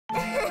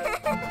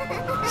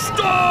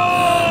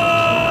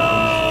Stop!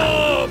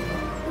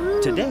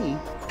 Today,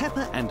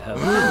 Peppa and her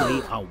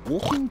family are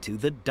walking to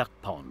the duck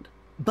pond.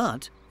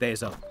 But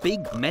there's a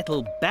big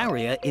metal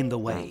barrier in the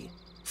way.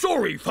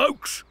 Sorry,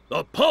 folks.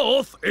 The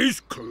path is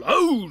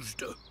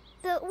closed.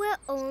 But we're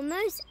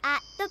almost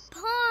at the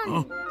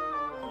pond.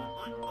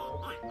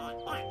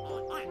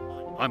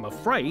 I'm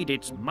afraid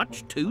it's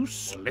much too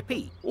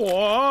slippy.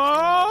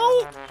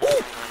 Whoa!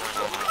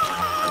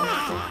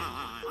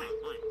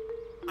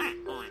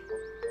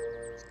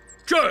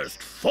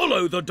 Just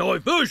follow the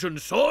diversion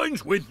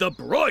signs with the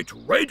bright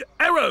red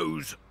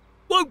arrows.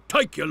 Won't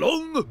take you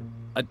long.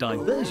 A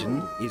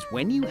diversion is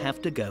when you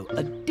have to go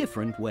a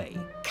different way.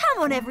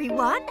 Come on,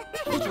 everyone.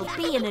 It'll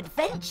be an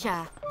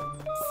adventure.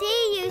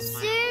 See you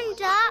soon,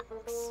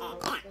 ducks.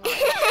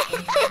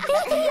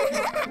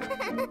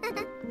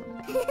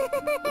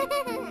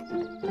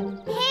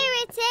 Here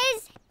it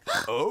is.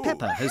 Oh.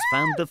 Peppa has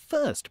found the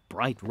first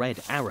bright red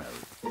arrow.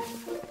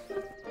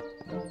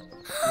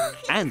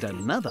 And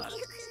another.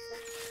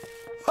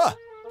 Ha!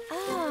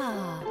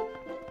 Ah.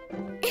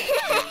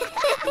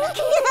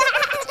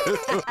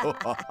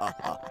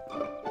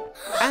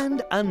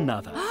 And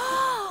another.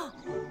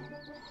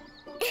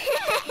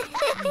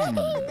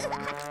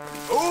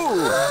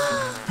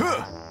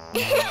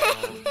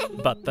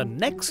 But the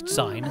next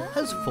sign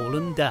has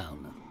fallen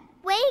down.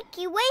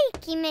 Wakey,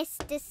 wakey,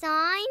 Mr.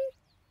 Sign.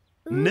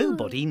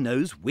 Nobody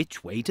knows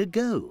which way to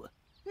go.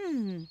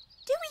 Do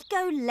we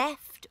go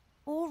left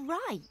or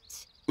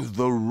right?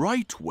 The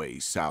right way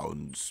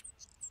sounds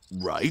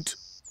right.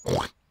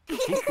 Hooray!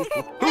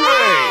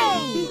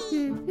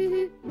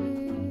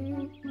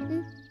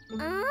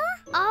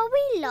 Are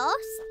we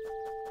lost?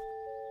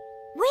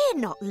 We're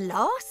not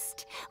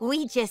lost.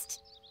 We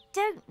just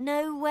don't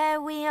know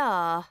where we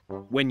are.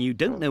 When you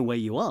don't know where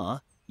you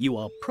are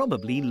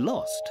probably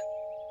lost.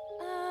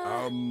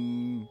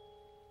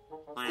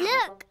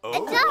 Look, a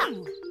duck.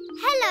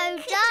 Hello,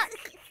 duck.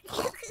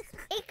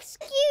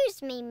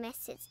 Excuse me,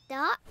 Mrs.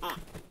 Duck.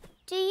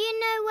 Do you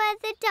know where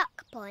the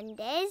duck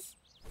pond is?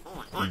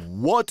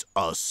 What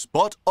a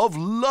spot of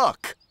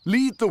luck!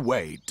 Lead the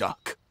way,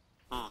 duck.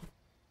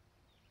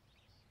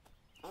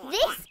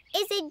 This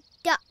is a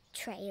duck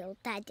trail,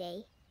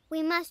 Daddy.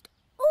 We must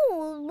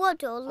all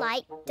waddle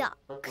like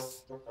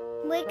ducks.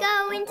 We're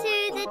going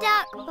to the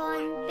duck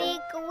pond,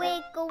 big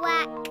wiggle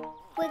whack.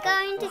 We're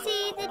going to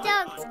see the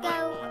ducks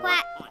go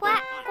quack,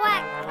 quack,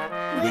 quack.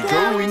 We're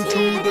going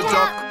to the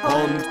duck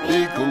pond,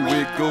 wiggle,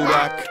 wiggle,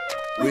 whack.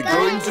 We're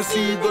going to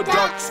see the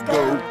ducks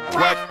go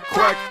quack,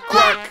 quack,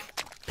 quack.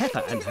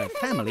 Peppa and her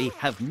family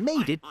have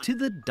made it to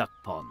the duck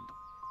pond.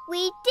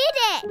 We did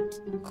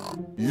it!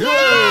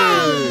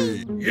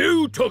 Yay!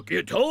 You took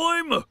your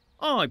time.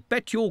 I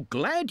bet you're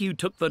glad you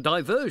took the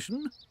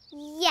diversion.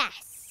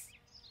 Yes,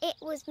 it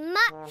was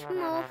much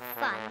more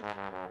fun.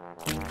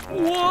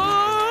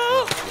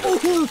 Whoa!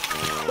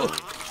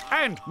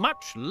 And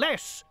much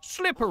less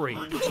slippery.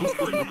 Quack,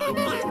 quack,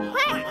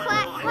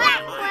 quack,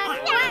 quack,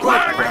 quack, quack,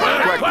 Quack,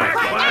 quack, quack,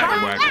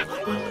 quack, quack.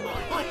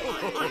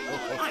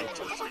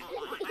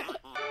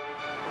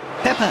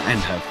 Peppa and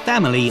her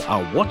family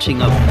are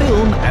watching a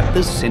film at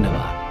the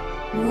cinema.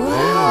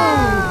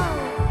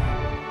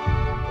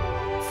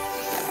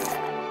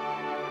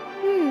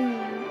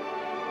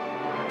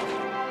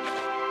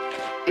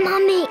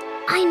 Mummy,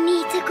 I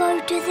need to go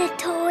to the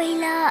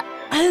toilet.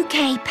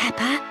 OK,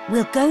 Peppa.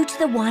 We'll go to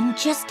the one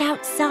just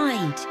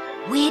outside.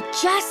 We're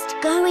just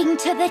going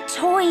to the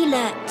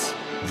toilet.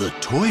 The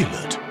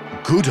toilet?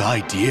 Good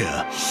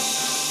idea.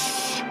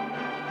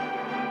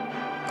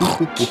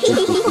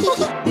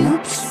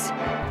 Oops.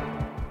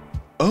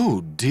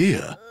 Oh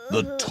dear,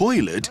 the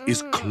toilet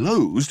is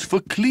closed for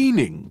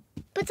cleaning.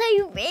 But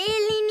I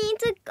really need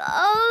to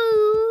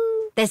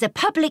go. There's a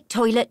public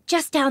toilet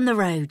just down the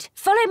road.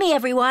 Follow me,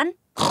 everyone.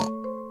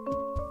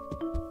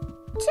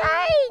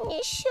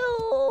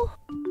 Dinosaur.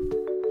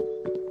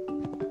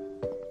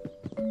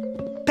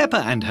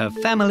 Peppa and her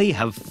family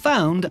have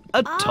found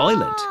a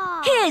toilet.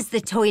 Here's the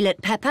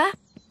toilet, Peppa.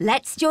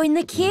 Let's join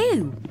the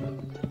queue.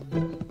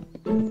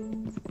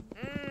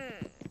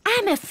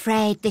 I'm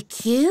afraid the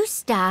queue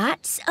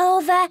starts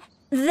over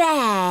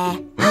there.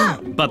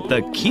 But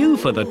the queue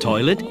for the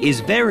toilet is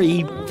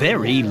very,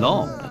 very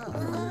long.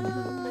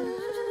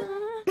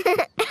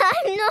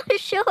 I'm not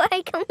sure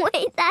I can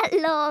wait that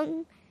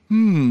long.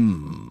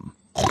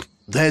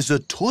 There's a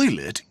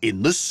toilet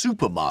in the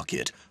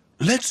supermarket.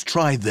 Let's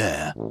try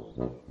there.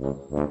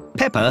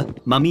 Peppa,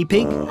 Mummy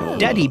Pig,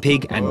 Daddy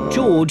Pig and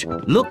George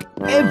look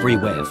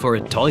everywhere for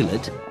a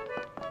toilet.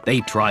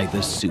 They try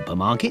the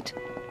supermarket.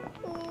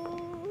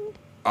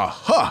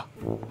 Aha!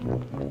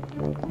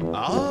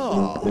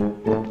 Ah!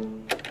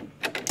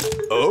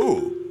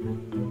 Oh!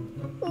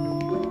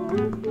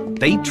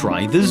 They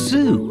try the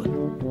zoo.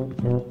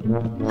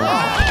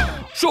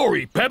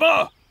 Sorry,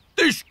 Peppa.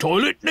 This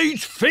toilet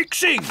needs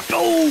fixing.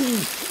 Oh!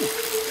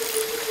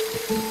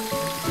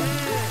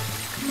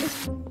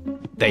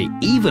 They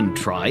even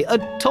try a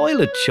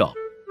toilet shop.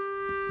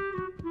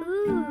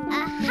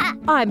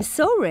 I'm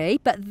sorry,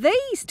 but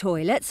these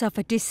toilets are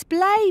for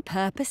display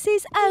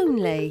purposes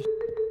only.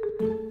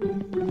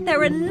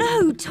 There are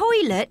no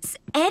toilets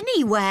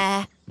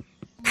anywhere.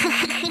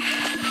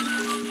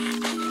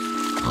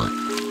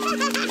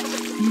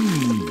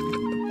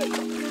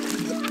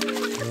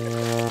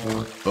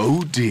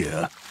 Oh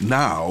dear,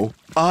 now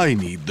I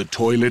need the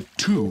toilet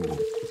too.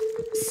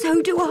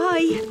 So do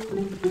I.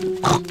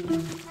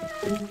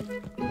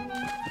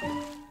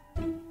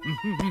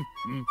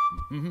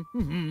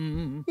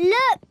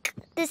 Look!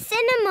 The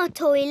cinema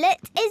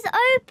toilet is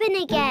open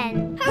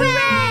again.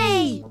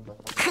 Hooray!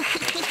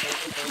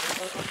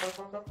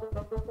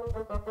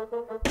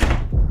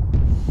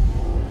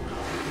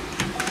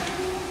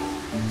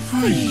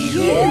 For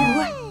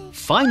you!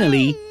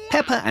 Finally,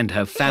 Peppa and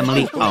her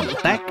family are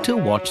back to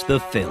watch the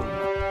film.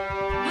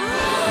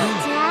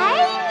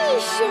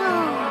 Tiny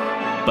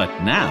show.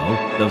 But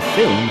now the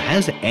film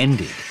has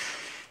ended.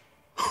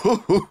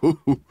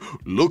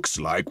 Looks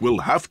like we'll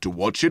have to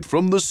watch it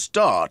from the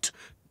start.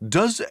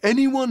 Does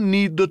anyone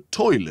need the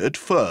toilet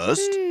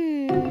first?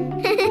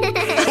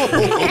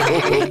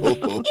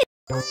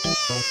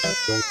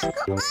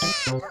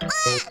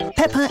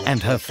 Peppa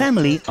and her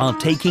family are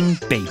taking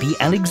baby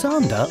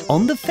Alexander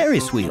on the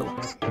Ferris wheel,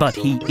 but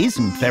he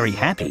isn't very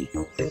happy.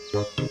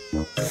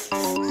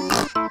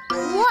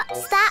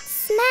 What's that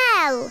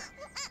smell?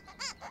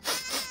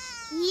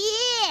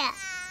 Yeah!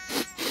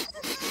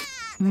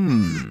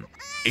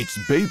 It's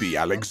baby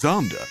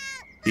Alexander.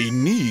 He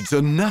needs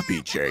a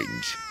nappy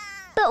change.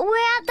 But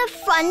we're at the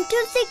front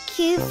of the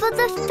queue for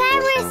the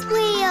Ferris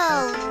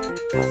wheel.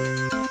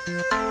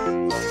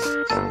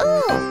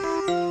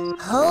 Ooh!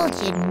 Hold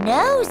your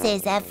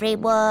noses,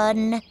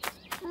 everyone.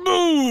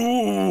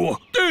 Boo!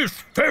 This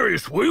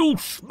Ferris wheel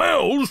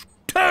smells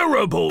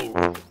terrible.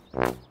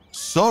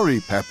 Sorry,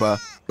 Peppa,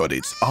 but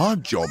it's our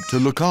job to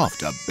look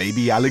after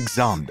baby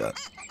Alexander.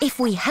 If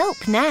we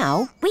help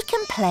now, we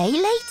can play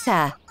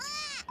later.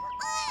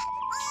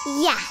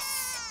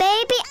 Yes,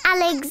 baby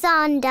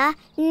Alexander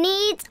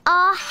needs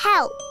our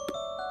help.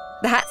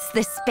 That's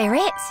the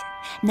spirit.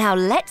 Now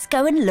let's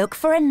go and look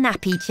for a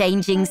nappy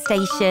changing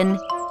station.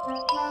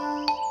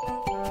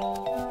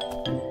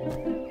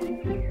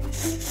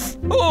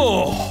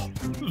 Oh,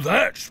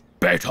 that's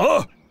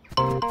better.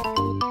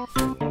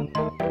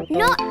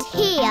 Not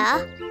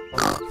here.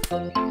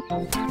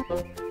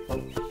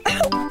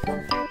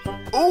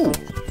 Oh!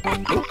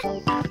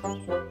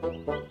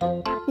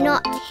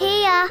 Not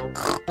here.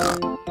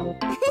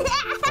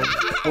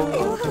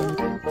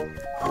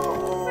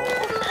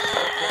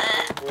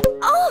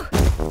 Oh!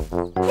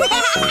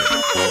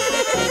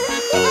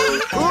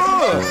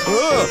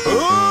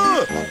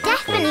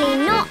 Definitely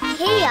not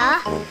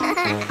here.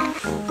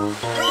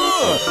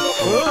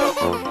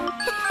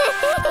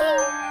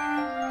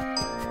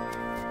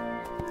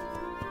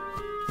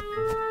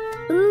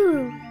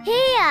 Ooh,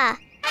 here.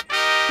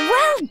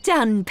 Well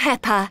done,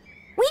 Peppa.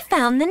 We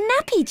found the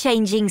nappy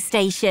changing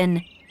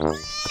station.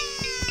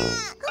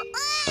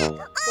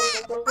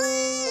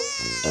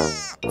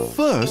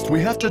 First,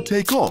 we have to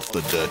take off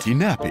the dirty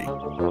nappy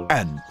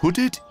and put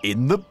it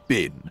in the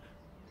bin.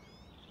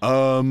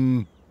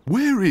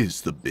 Where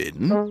is the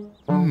bin?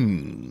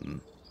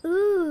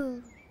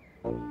 Ooh.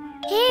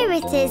 Here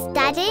it is,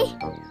 Daddy.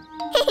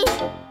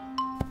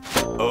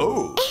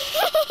 Oh.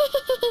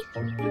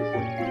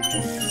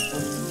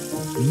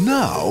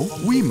 Now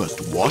we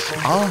must wash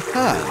our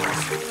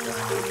hands.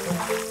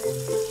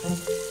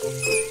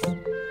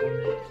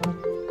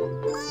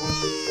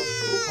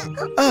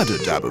 Add a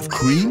dab of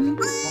cream.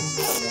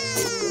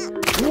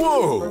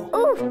 Whoa!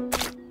 Ooh.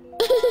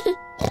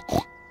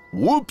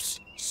 Whoops!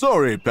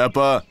 Sorry,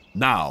 Peppa.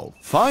 Now,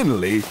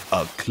 finally,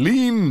 a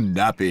clean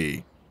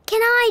nappy.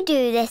 Can I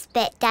do this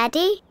bit,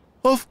 Daddy?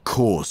 Of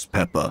course,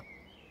 Peppa.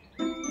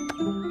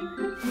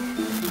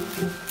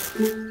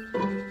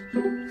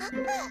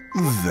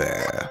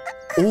 There.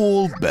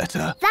 All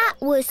better. That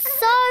was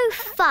so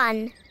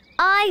fun.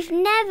 I've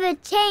never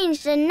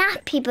changed a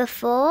nappy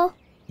before.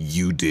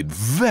 You did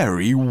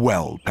very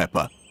well,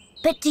 Peppa.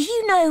 But do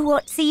you know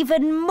what's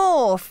even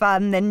more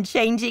fun than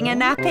changing a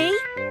nappy?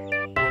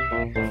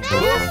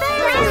 The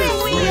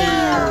Ferris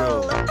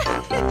wheel!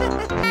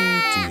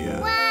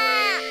 Dear.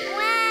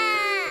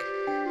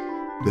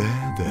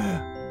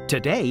 There.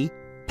 Today,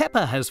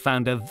 Peppa has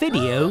found a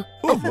video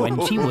of when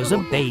she was a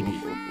baby.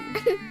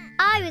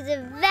 I was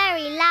a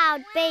very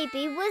loud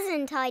baby,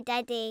 wasn't I,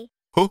 Daddy?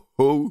 Ho,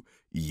 ho.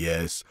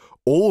 Yes,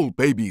 all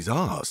babies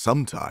are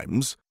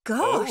sometimes.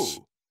 Gosh,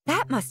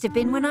 that must have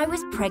been when I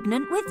was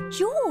pregnant with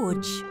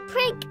George.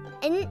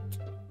 Pregnant?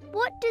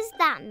 What does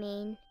that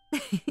mean?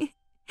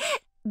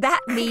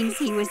 That means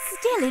he was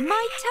still in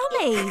my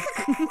tummy.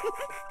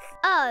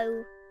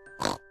 Oh,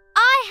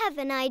 I have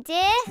an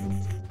idea.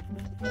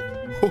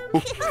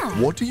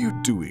 What are you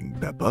doing,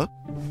 Peppa?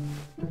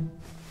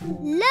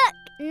 Look,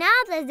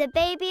 now there's a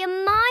baby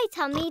in my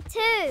tummy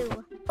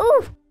too.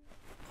 Ooh.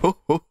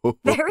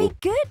 Very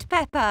good,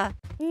 Peppa.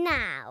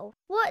 Now,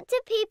 what do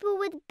people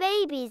with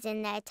babies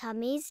in their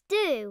tummies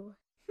do?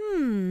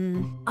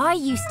 I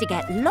used to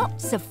get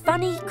lots of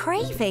funny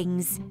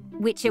cravings,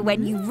 which are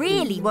when you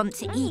really want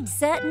to eat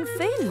certain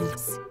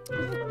foods.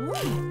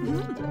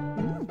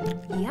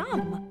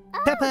 Yum.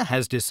 Peppa Peppa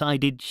has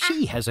decided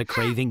she has a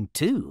craving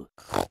too.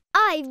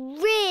 I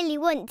really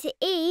want to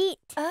eat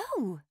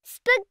Oh.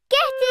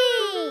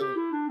 spaghetti!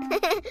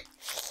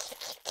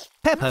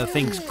 Peppa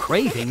thinks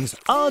cravings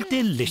are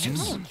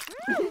delicious.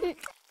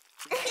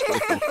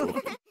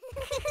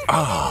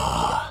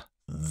 Ah,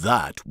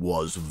 that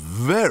was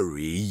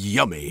very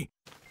yummy.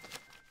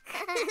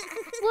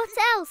 What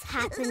else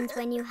happens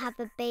when you have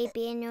a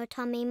baby in your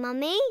tummy,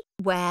 Mummy?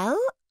 Well,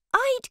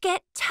 I'd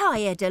get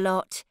tired a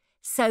lot.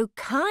 So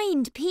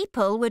kind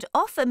people would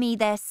offer me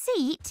their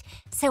seat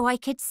so I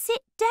could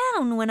sit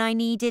down when I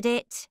needed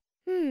it.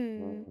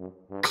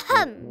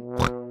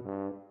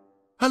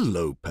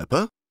 Hello,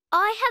 Peppa.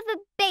 I have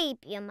a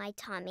baby in my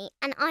tummy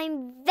and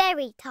I'm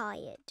very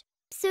tired.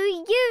 So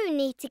you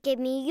need to give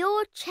me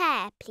your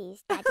chair,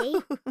 please, Daddy.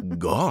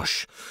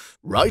 Gosh.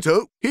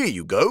 Righto, here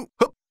you go.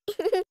 Hup.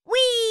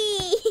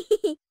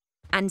 Whee!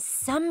 And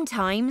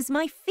sometimes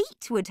my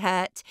feet would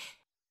hurt.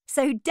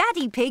 So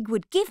Daddy Pig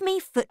would give me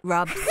foot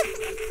rubs.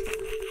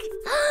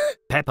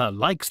 Peppa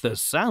likes the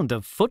sound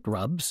of foot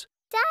rubs.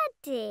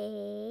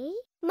 Daddy,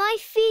 my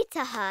feet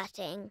are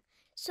hurting,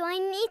 so I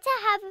need to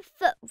have a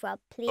foot rub,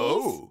 please.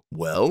 Oh,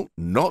 well,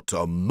 not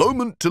a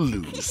moment to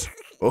lose.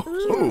 Oh,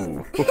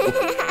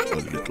 a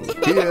little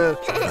here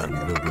and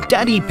a little...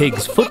 Daddy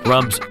Pig's foot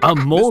rubs are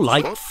more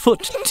like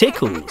foot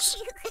tickles.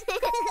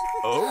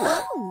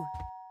 Oh.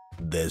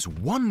 There's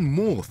one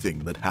more thing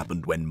that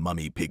happened when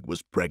Mummy Pig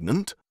was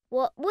pregnant.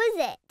 What was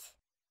it?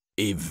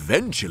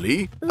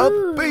 Eventually, a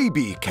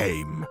baby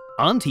came.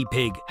 Auntie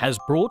Pig has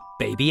brought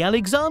baby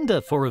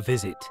Alexander for a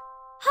visit.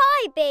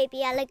 Hi,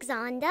 baby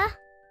Alexander.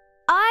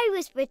 I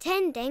was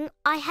pretending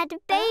I had a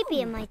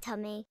baby in my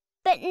tummy.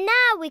 But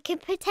now we can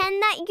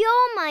pretend that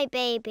you're my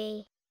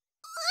baby.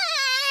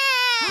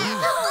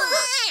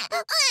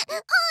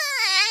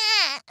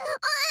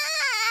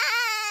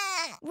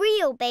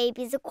 Real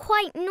babies are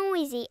quite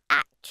noisy,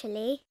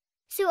 actually.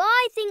 So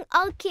I think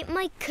I'll keep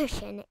my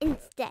cushion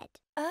instead.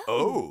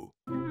 Oh.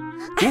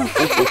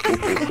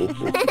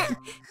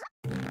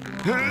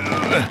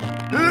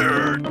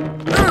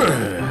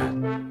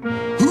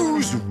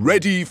 Who's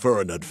ready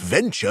for an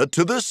adventure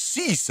to the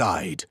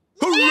seaside?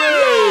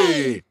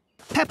 Hooray!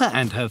 Peppa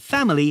and her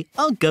family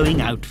are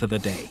going out for the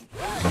day.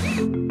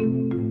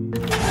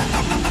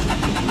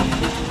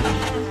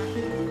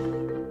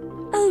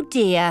 Oh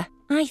dear,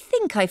 I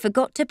think I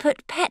forgot to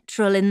put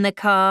petrol in the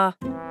car.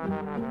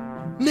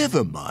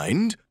 Never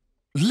mind.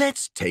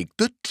 Let's take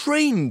the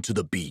train to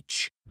the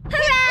beach.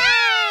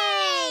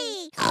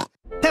 Hooray!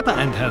 Peppa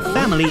and her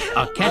family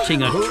are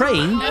catching a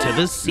train to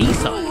the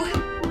seaside.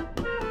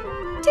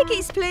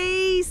 Tickets,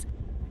 please.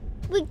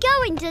 We're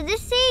going to the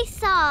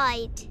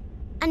seaside.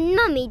 And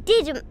Mummy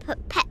didn't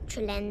put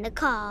petrol in the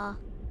car.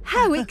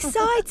 How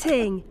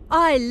exciting!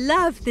 I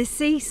love the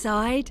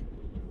seaside.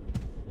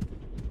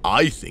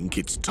 I think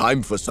it's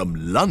time for some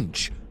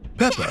lunch.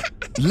 Peppa,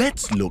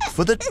 let's look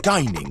for the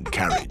dining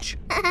carriage.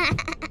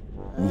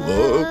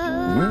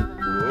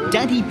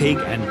 Daddy Pig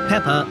and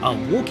Peppa are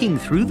walking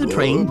through the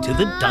train to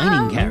the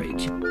dining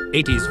carriage.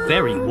 It is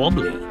very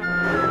wobbly.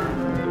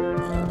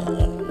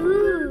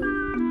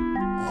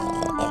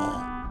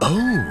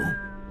 Oh,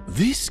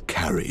 this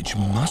carriage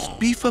must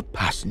be for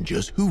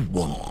passengers who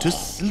want to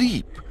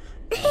sleep.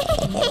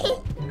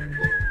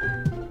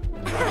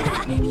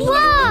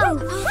 Whoa!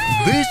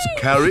 This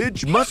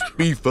carriage must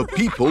be for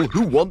people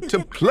who want to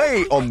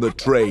play on the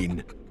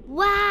train.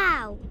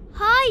 Wow!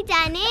 Hi,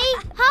 Danny.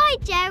 Hi,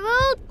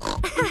 Gerald.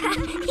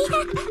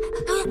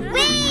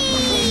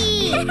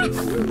 Whee!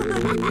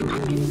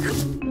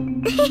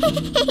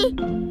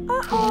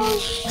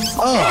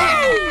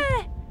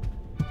 Ah!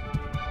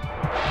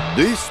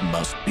 This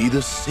must be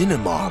the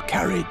cinema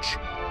carriage.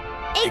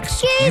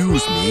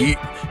 Excuse me.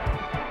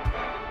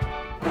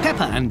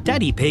 Peppa and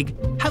Daddy Pig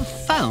have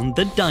found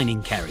the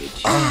dining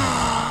carriage.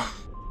 Ah!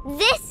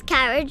 This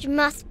carriage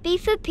must be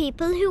for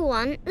people who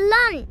want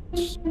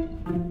lunch.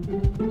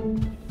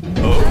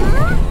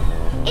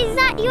 Oh! Is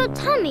that your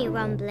tummy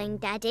rumbling,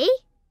 Daddy?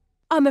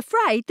 I'm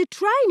afraid the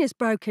train has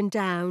broken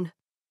down.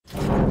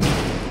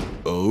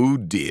 Oh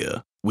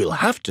dear. We'll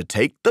have to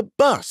take the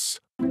bus.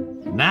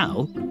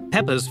 Now,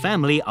 Peppa's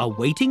family are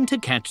waiting to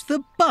catch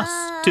the bus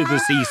to the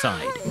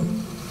seaside.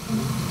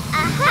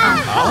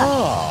 Aha!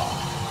 Ah!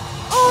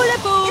 All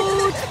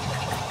aboard!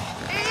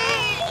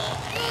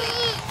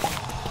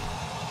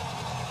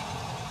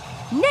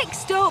 Next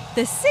stop,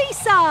 the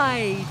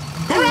seaside!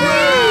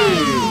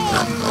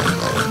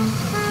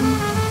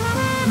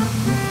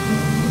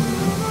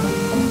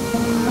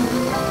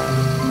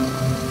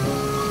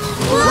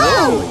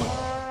 Whoa!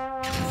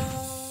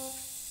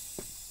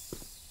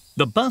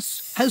 The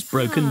bus has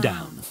broken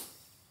down.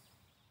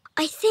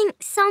 I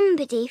think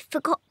somebody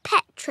forgot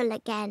petrol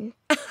again.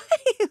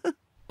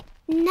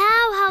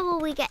 Now how will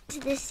we get to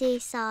the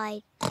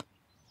seaside?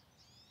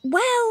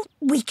 Well,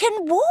 we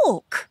can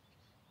walk.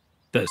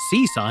 The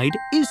seaside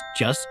is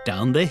just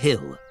down the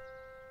hill.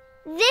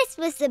 This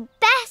was the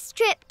best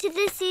trip to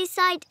the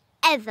seaside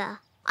ever.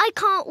 I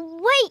can't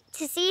wait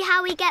to see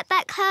how we get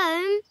back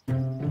home.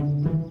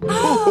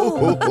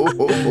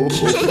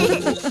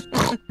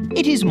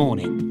 It is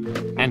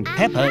morning, and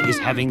Peppa is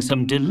having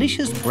some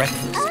delicious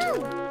breakfast.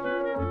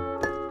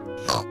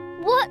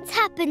 What's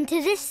happened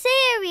to the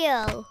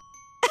cereal?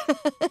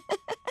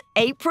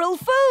 April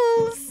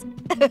Fools!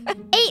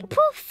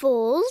 April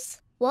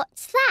Fools?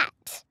 What's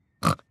that?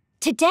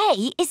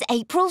 Today is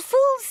April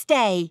Fool's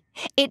Day.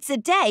 It's a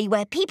day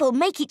where people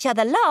make each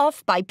other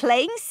laugh by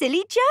playing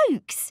silly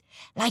jokes,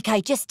 like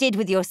I just did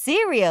with your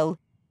cereal.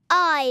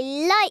 I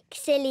like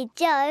silly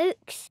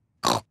jokes.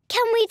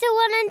 Can we do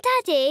one on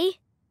Daddy?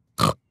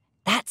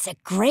 That's a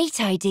great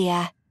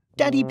idea.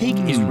 Daddy Pig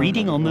is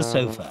reading on the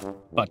sofa,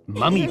 but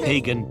Mummy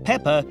Pig and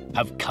Peppa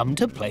have come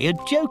to play a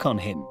joke on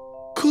him.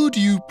 Could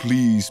you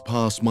please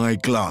pass my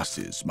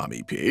glasses,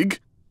 Mummy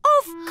Pig?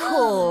 Of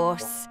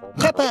course.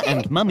 Peppa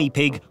and Mummy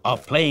Pig are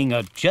playing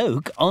a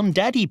joke on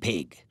Daddy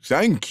Pig.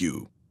 Thank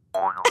you.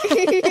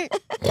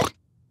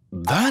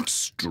 That's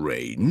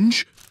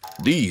strange.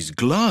 These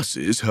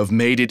glasses have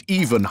made it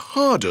even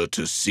harder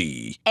to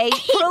see.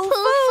 April Fools!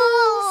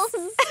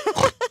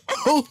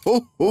 Ho,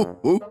 ho, ho,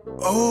 ho.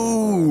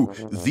 Oh,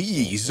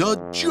 these are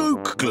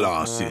joke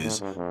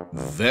glasses.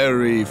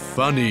 Very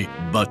funny,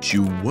 but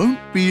you won't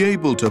be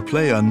able to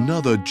play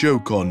another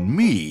joke on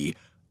me.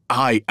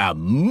 I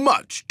am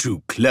much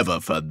too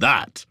clever for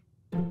that.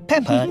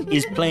 Peppa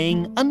is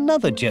playing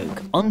another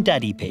joke on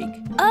Daddy Pig.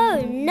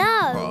 Oh,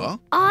 no. Huh?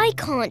 I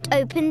can't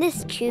open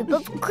this tube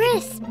of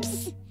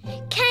crisps.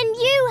 Can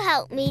you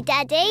help me,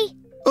 Daddy?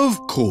 Of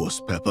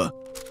course, Peppa.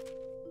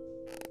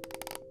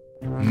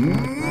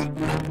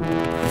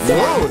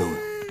 Whoa!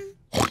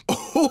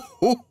 Oh,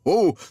 ho,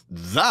 ho.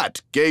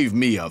 That gave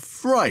me a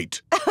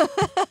fright.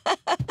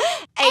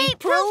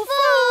 April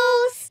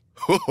Fools!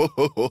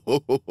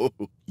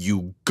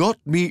 You got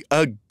me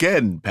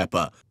again,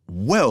 Peppa.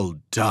 Well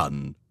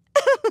done.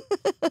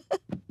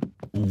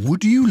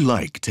 Would you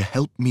like to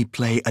help me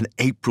play an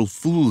April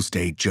Fool's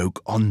Day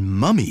joke on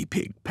Mummy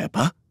Pig,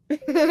 Peppa?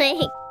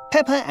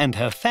 Peppa and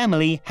her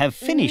family have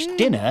finished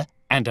dinner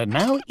and are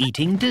now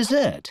eating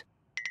dessert.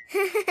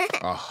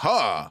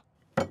 Aha!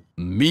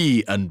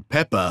 Me and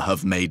Peppa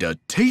have made a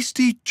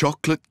tasty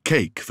chocolate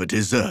cake for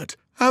dessert,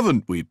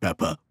 haven't we,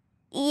 Peppa?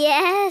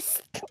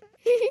 Yes.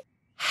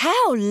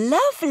 How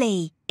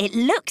lovely! It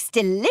looks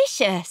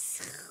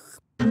delicious.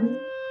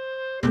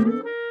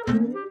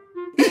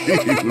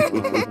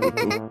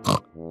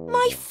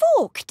 My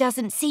fork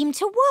doesn't seem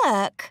to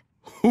work.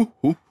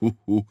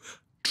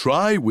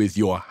 Try with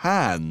your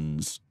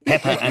hands.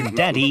 Peppa and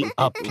Daddy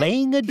are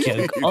playing a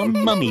joke on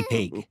Mummy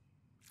Pig.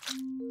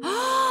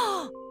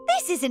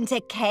 This isn't a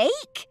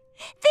cake.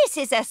 This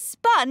is a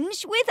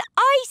sponge with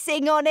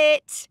icing on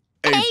it.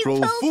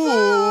 April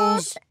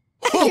Fools!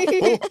 Ho,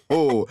 ho,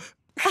 ho.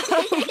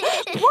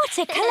 What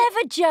a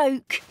clever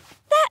joke.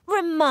 That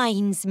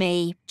reminds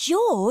me.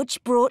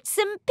 George brought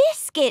some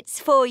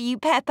biscuits for you,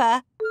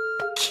 Peppa.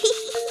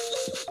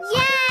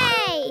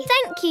 Yay!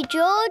 Thank you,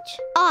 George.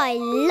 I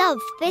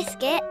love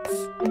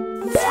biscuits.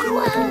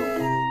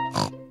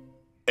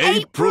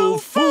 April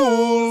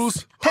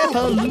Fools! Peppa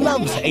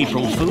loves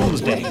April Fool's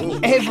Day.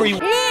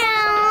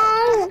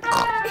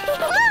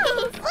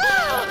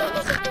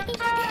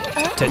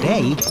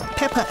 Today,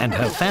 Peppa and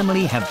her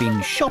family have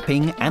been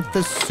shopping at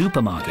the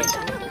supermarket.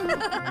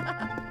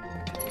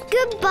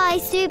 Goodbye,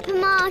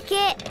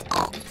 supermarket.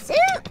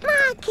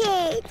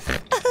 Supermarket!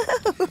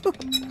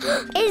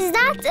 Is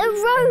that a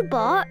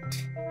robot?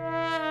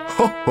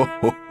 Ho, ho,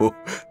 ho, ho.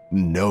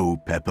 No,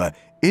 Peppa.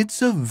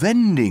 It's a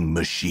vending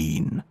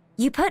machine.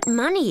 You put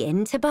money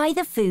in to buy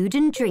the food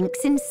and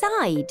drinks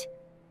inside.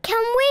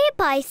 Can we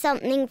buy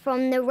something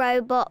from the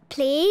robot,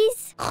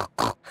 please?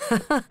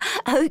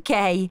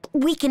 OK,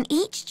 we can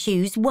each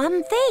choose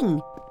one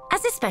thing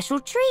as a special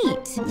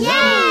treat.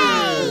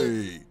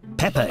 Yay!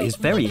 Peppa is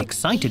very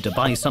excited to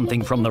buy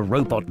something from the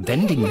robot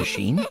vending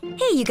machine.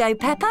 Here you go,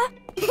 Peppa.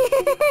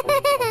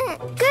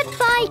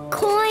 Goodbye,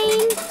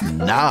 coin.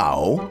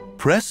 Now,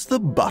 press the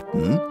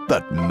button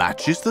that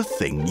matches the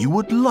thing you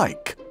would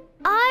like.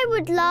 I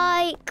would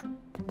like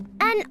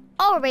an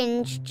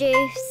orange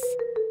juice.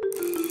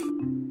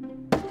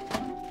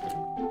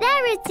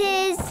 There it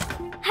is.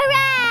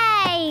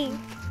 Hooray!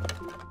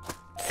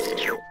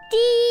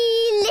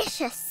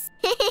 Delicious.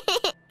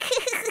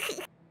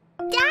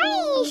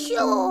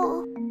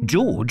 Dinosaur.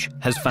 George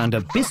has found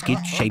a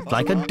biscuit shaped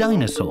like a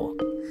dinosaur.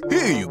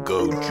 Here you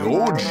go,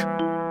 George.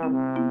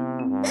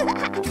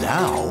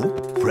 Now,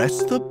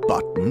 press the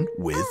button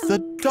with the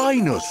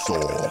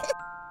dinosaur.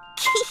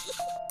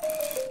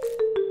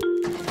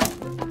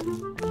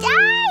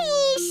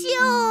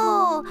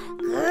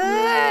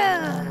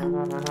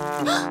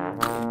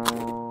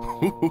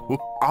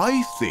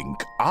 I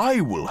think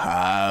I will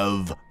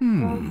have,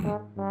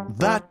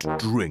 that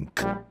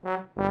drink.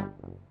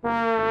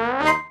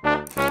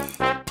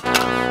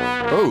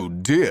 Oh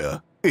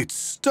dear, it's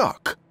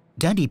stuck.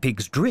 Daddy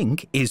Pig's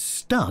drink is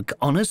stuck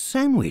on a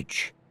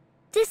sandwich.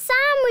 The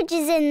sandwich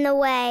is in the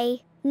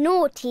way.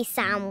 Naughty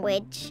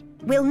sandwich.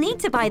 We'll need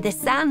to buy the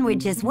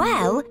sandwich as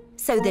well,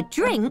 so the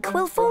drink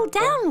will fall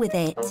down with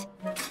it.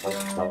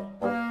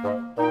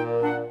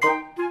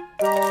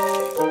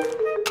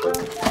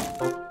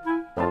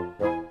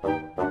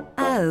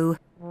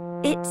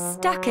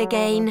 stuck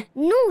again.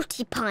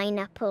 Naughty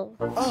pineapple.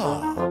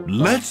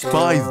 Let's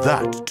buy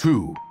that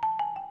too.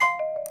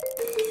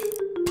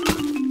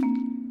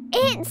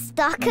 It's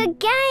stuck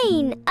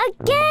again.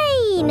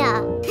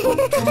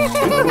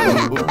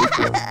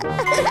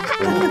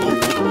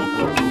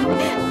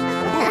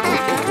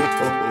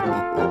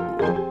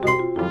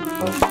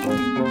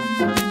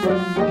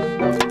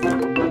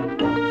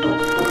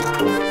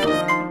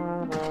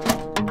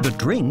 The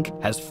drink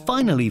has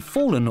finally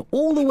fallen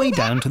all the way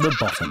down to the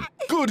bottom.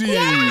 Goody!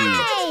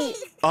 Yay!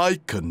 I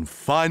can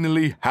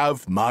finally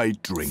have my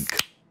drink.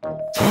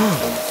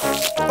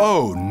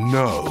 Oh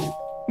no!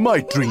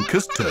 My drink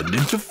has turned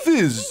into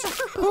fizz.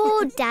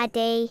 Poor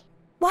Daddy.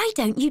 Why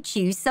don't you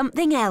choose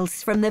something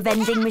else from the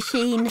vending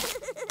machine?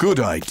 Good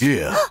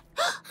idea.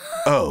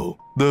 Oh,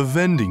 the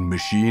vending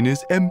machine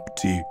is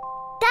empty.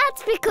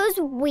 That's because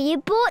we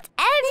bought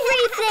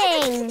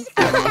everything.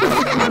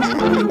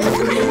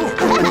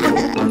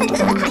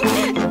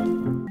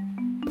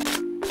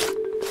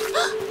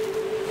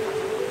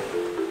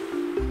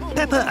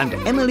 Peppa and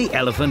Emily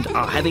Elephant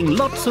are having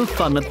lots of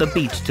fun at the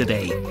beach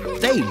today.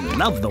 They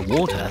love the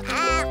water.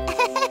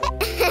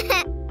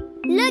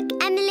 Look,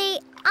 Emily,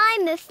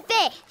 I'm a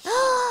fish.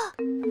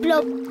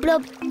 Blob,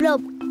 blob,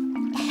 blob.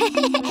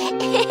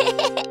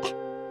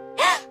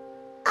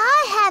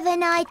 I have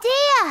an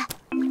idea.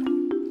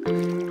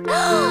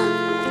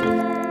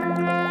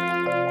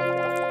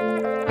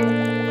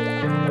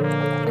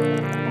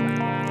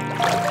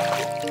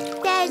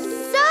 There's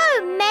so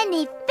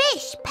many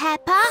fish,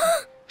 Peppa.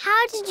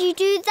 How did you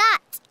do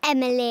that,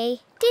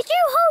 Emily? Did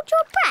you hold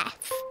your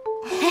breath?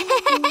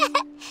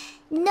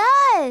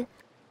 No.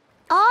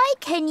 I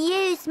can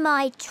use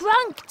my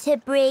trunk to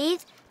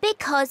breathe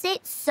because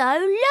it's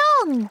so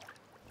long.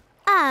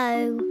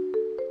 Oh.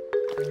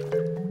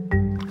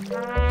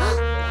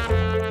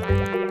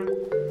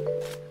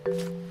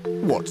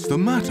 What's the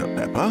matter,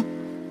 Peppa?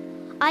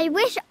 I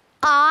wish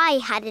I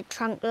had a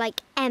trunk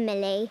like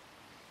Emily,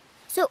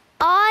 so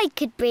I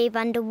could breathe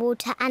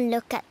underwater and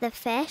look at the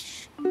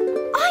fish.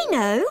 I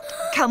know.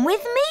 Come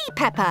with me,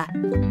 Peppa.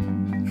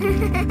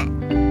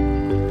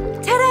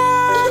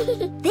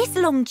 Ta-da! This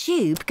long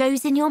tube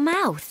goes in your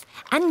mouth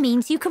and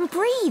means you can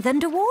breathe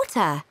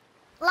underwater.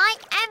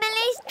 Like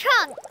Emily's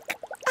trunk.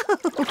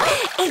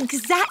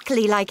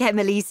 Exactly like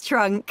Emily's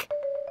trunk.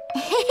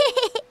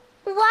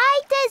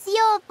 Why does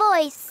your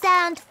voice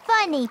sound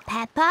funny,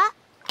 Peppa?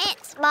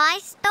 It's my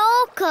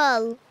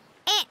snorkel.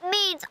 It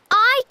means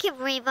I can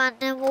breathe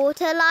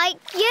underwater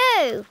like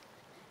you.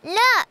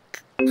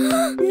 Look.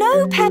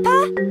 No,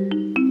 Peppa.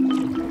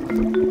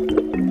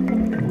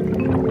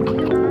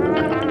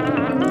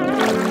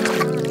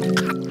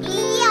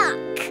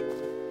 Yuck.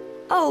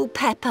 Oh,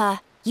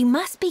 Peppa, you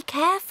must be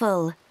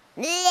careful.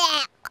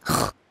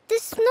 Blech. The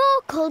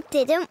snorkel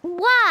didn't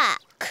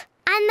work.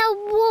 And the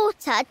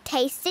water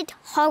tasted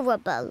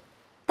horrible.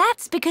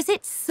 That's because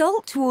it's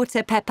salt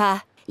water,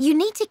 Peppa. You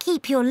need to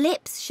keep your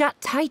lips shut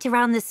tight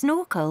around the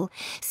snorkel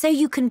so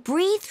you can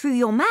breathe through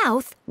your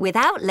mouth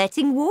without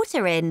letting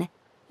water in.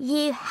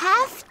 You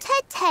have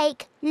to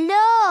take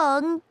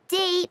long,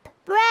 deep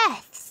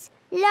breaths,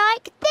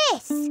 like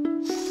this.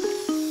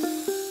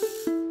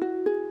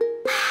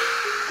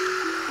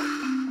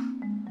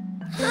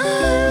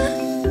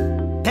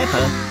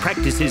 Peppa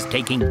practices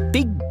taking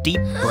big,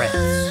 deep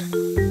breaths.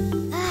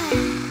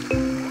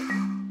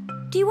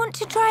 Do you want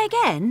to try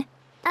again?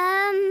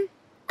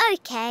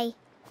 Okay.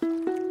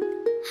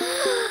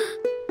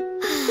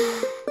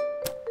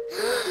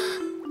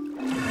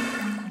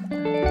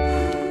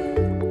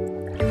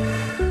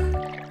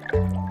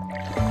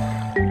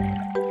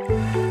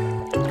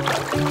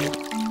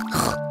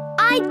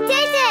 I did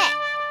it!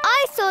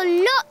 I saw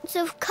lots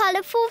of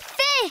colourful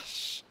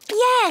fish.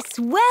 Yes,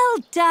 well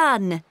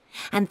done.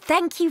 And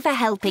thank you for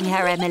helping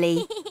her,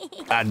 Emily.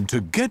 And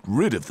to get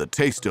rid of the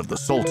taste of the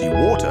salty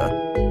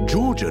water,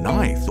 George and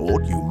I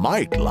thought you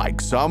might like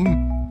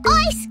some...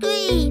 Ice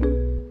cream!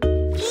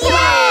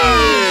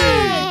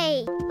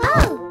 Yay!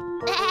 Oh!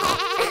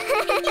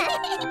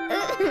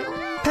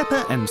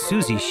 Peppa and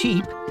Susie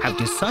Sheep have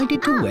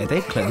decided to wear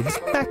their clothes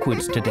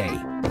backwards today.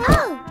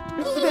 Oh!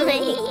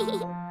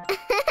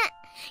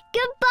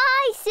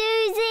 Goodbye,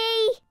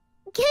 Susie!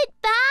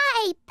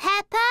 Goodbye,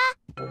 Peppa!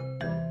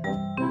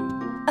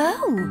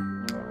 Oh.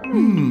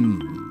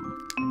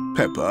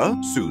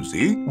 Peppa,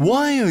 Susie,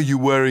 why are you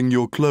wearing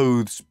your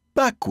clothes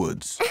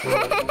backwards?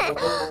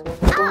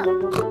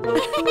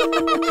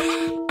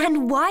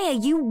 And why are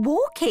you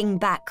walking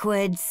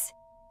backwards?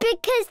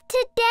 Because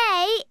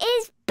today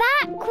is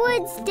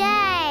backwards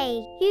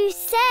day. You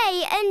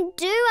say and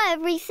do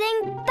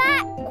everything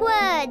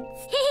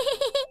backwards.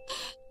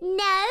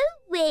 No,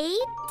 we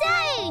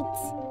don't.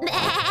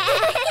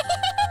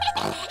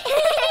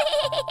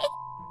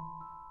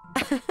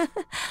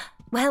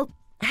 Well,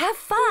 have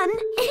fun.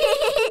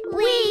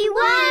 We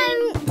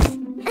won't.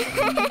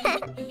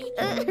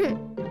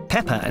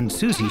 Peppa and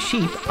Susie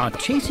Sheep are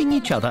chasing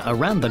each other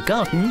around the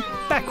garden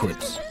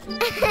backwards.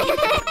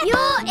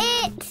 You're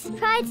it.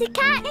 Try to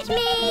catch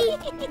me.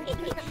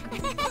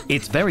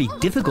 It's very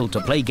difficult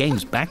to play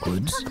games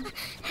backwards.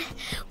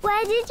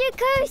 Where did you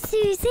go,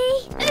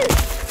 Susie?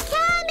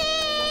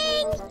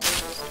 Coming!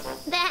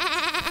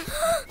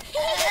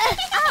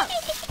 Oh,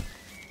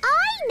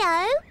 I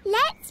know.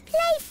 Let's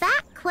play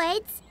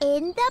backwards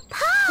in the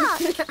park.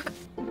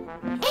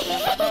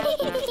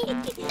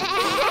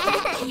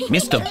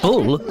 Mr.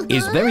 Bull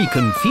is very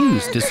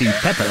confused to see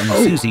Peppa and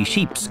Susie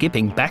Sheep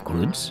skipping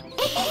backwards.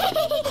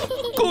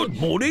 Good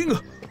morning.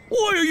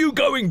 Why are you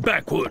going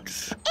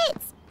backwards?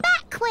 It's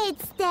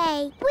backwards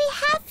day. We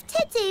have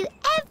to do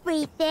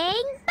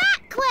everything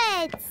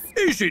backwards.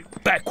 Is it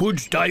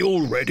backwards day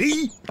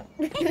already?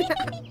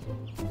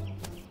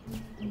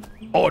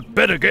 I'd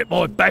better get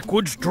my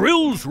backwards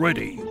drills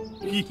ready.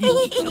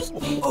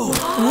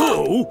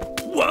 Whoa!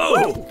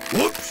 Whoa!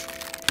 Whoops!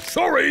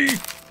 Sorry!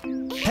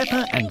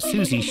 Peppa and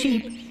Susie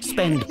Sheep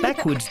spend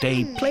backwards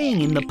day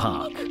playing in the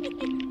park.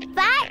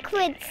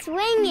 Backward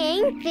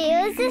swinging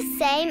feels the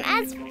same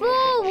as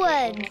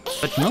forward.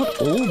 But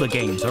not all the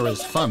games are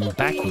as fun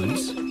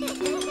backwards.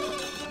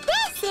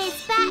 This is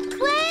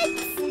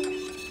backwards.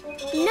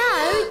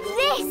 No,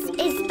 this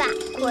is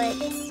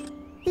backwards.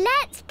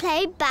 Let's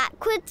play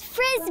backwards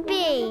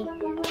frisbee.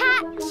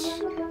 Catch.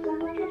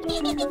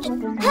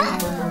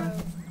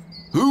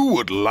 Who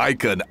would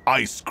like an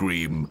ice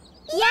cream?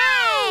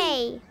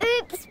 Yay!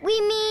 Oops,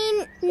 we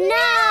mean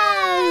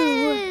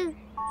no!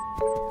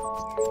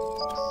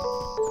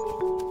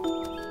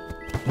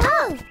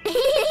 Oh!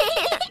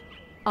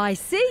 I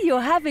see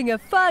you're having a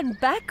fun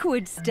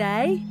backwards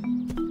day.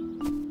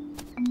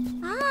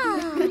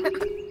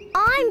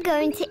 I'm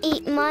going to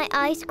eat my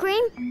ice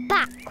cream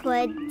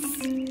backwards.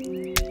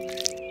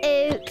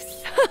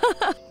 Oops.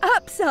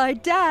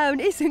 Upside down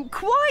isn't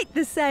quite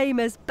the same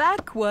as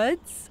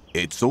backwards.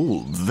 It's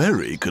all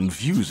very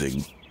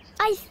confusing.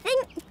 I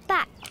think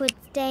backwards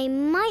day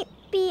might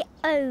be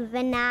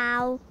over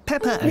now.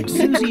 Peppa and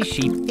Susie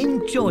Sheep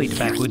enjoyed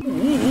backward.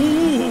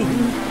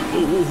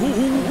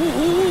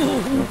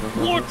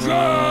 Watch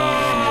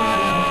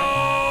out!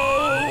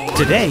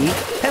 Today,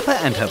 Peppa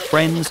and her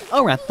friends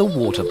are at the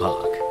water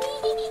park.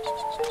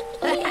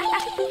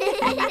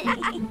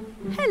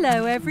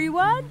 Hello,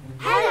 everyone.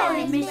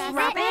 Hello, Miss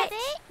Rabbit.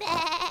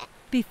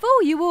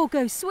 Before you all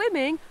go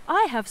swimming,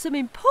 I have some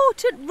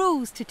important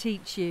rules to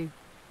teach you.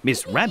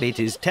 Miss Rabbit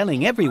is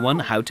telling everyone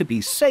how to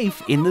be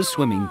safe in the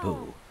swimming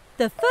pool.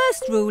 The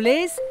first rule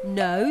is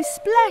no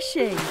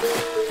splashing.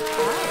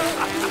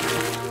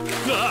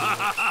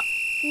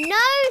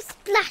 No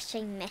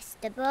splashing,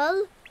 Mr.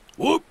 Bull.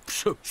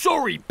 Whoops!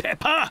 Sorry,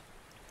 Peppa.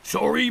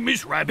 Sorry,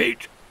 Miss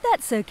Rabbit.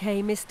 That's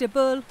okay, Mr.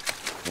 Bull.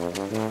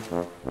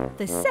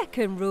 The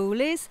second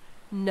rule is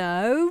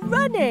no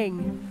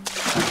running.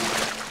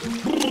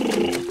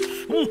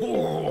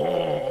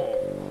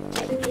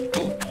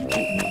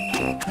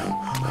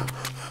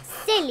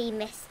 Silly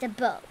Mr.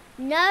 Bull.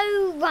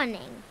 No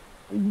running.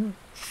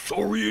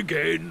 Sorry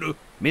again.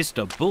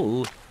 Mr.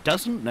 Bull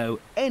doesn't know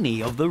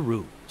any of the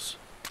rules.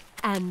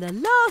 And the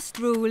last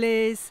rule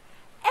is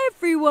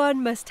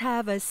everyone must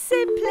have a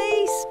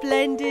simply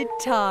splendid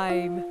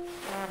time.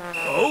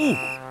 Oh!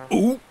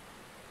 Oh!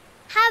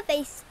 Have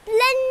a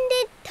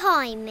splendid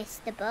time,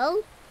 Mr.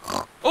 Bull.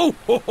 Oh!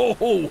 Ho, ho,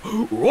 ho.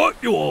 Right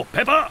you are,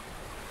 Peppa.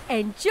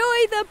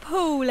 Enjoy the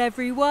pool,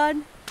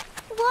 everyone.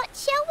 What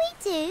shall we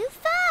do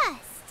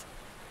first?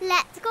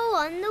 Let's go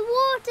on the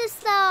water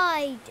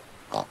slide.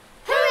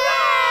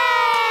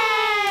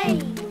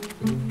 Hooray!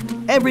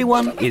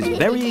 Everyone is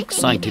very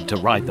excited to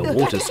ride the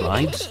water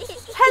slides.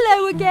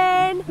 Hello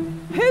again.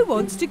 Who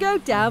wants to go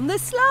down the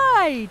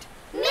slide?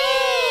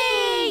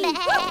 Me!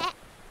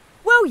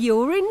 Well,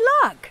 you're in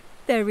luck.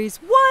 There is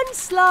one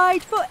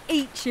slide for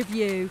each of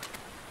you.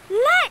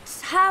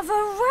 Let's have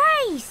a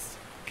race.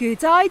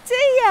 Good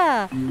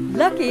idea.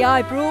 Lucky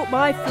I brought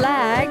my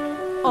flag.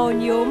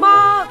 On your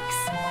marks,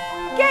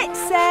 get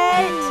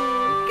set,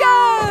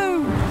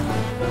 go!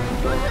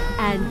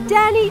 And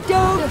Danny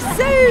Dog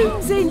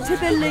zooms into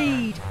the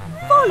lead,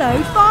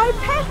 followed by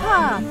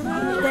Peppa.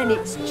 Then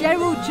it's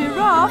Gerald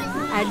Giraffe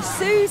and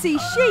Susie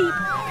Sheep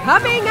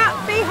coming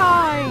up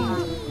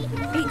behind.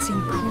 It's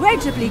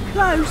incredibly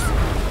close.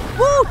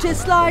 Water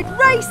slide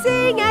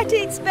racing at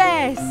its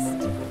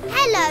best.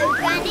 Hello,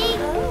 Granny.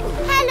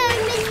 Hello,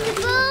 Mr.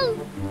 Bull.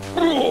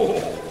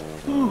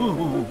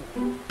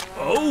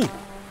 Oh!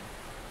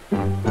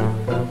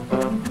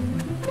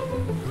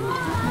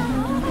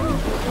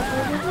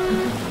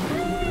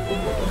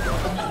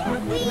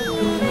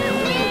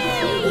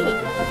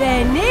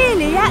 They're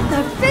nearly at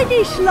the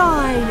finish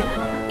line.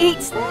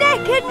 It's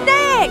neck and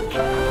neck.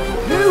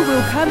 Who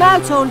will come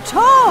out on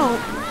top?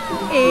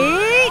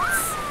 It's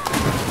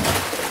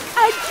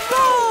a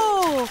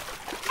draw.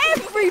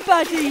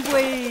 Everybody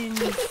wins.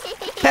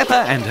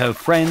 Peppa and her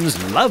friends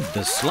love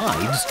the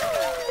slides,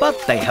 but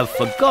they have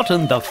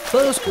forgotten the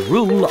first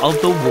rule of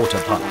the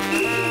water park.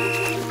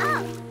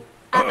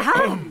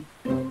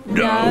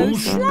 No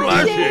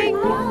splashing!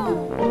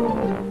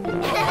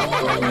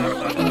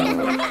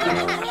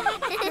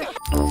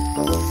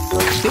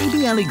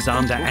 Baby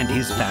Alexander and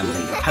his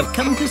family have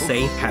come to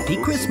say Happy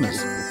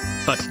Christmas.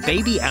 But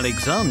Baby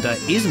Alexander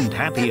isn't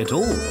happy at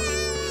all.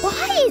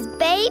 Why is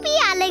baby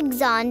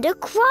Alexander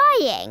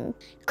crying?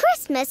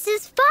 Christmas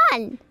is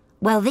fun.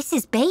 Well, this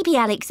is baby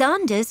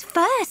Alexander's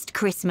first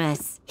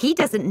Christmas. He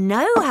doesn't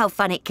know how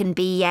fun it can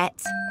be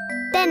yet.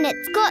 Then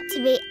it's got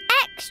to be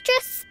extra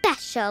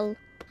special.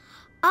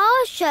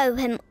 I'll show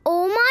him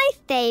all my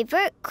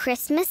favourite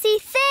Christmassy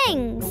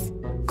things.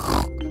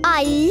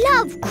 I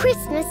love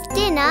Christmas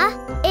dinner.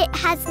 It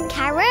has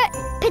carrot,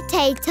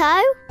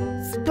 potato,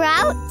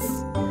 sprouts.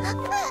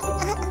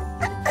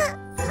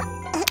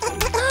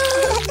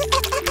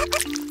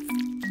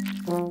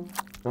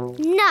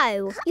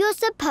 No, you're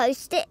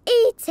supposed to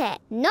eat it,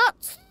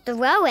 not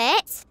throw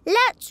it.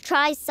 Let's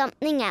try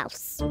something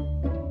else.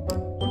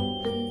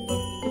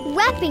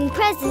 Wrapping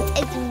presents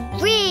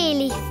is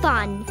really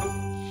fun.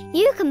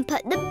 You can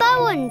put the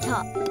bow on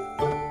top.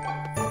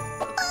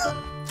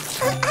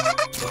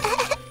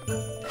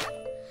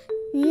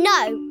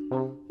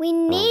 No, we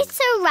need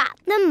to wrap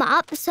them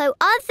up so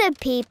other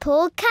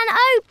people can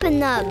open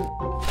them.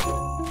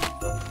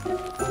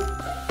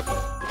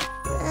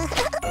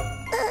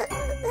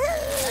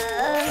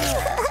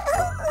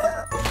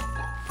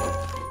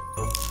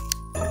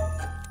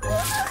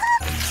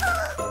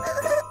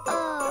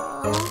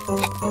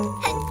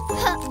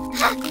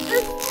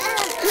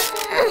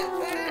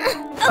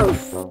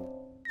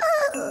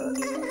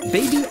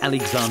 Baby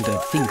Alexander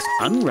thinks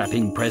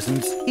unwrapping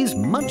presents is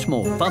much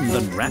more fun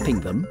than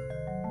wrapping them.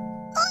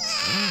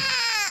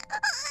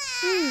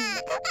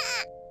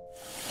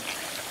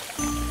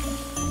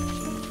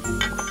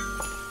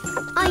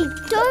 I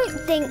don't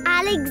think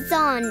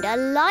Alexander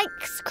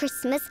likes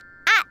Christmas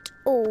at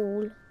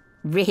all.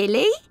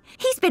 Really?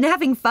 He's been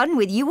having fun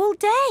with you all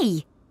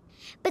day.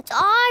 But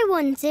I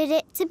wanted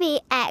it to be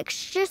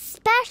extra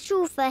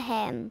special for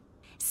him.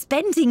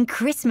 Spending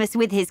Christmas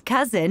with his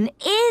cousin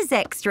is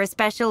extra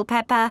special,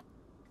 Peppa.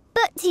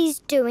 But he's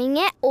doing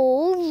it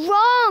all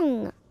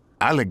wrong.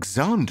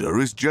 Alexander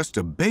is just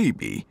a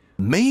baby.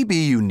 Maybe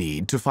you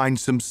need to find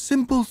some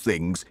simple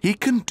things he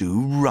can do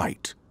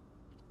right.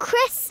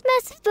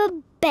 Christmas for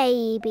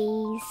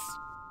babies.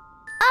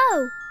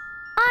 Oh,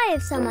 I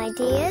have some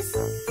ideas.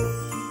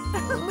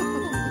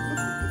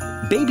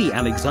 Baby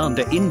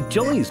Alexander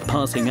enjoys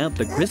passing out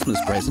the Christmas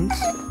presents.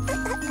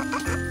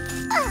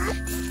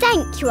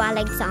 Thank you,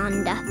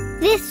 Alexander.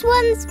 This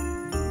one's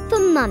for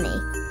Mummy.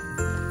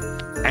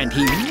 And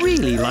he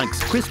really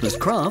likes Christmas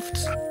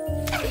crafts.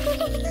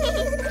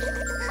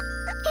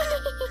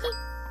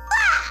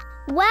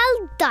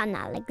 Well done,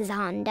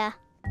 Alexander.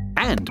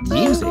 And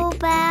music.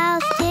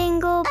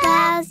 Jingle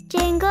bells,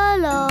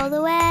 jingle all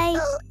the way.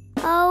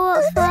 Oh,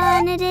 what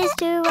fun it is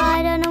to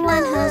ride on a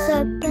one-horse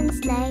open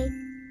sleigh.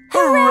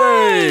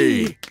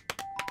 Hooray!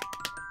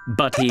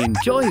 But he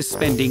enjoys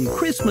spending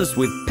Christmas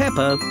with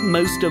Peppa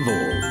most of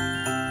all.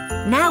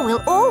 Now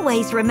we'll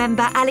always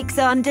remember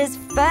Alexander's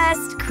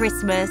first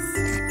Christmas.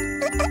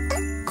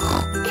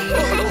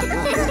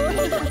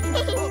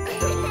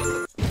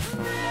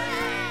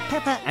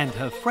 Peppa and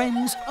her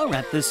friends are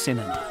at the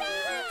cinema.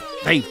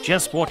 They've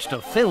just watched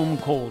a film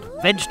called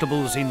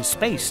Vegetables in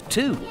Space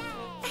 2. Don't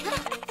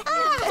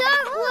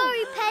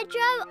worry,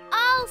 Pedro.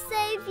 I'll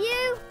save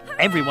you.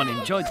 Everyone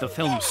enjoyed the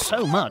film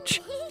so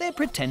much, they're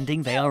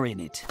pretending they are in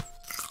it.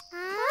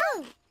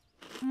 Oh.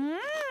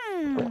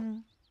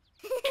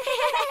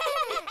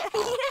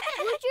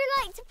 Would you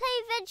like to play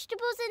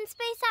Vegetables in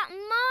Space at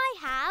my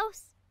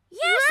house?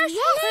 Yes,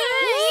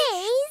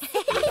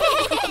 please.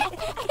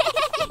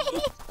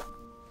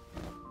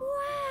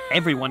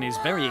 Everyone is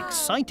very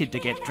excited to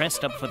get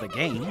dressed up for the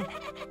game.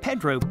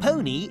 Pedro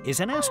Pony is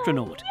an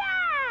astronaut.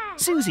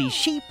 Susie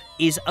Sheep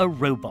is a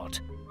robot.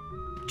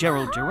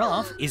 Gerald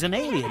Giraffe is an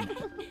alien.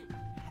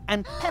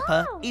 And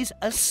Peppa is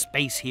a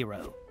space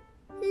hero.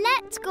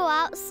 Let's go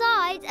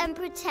outside and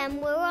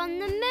pretend we're on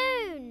the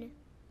moon.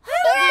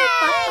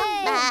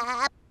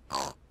 Hooray!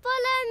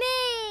 Follow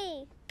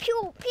me.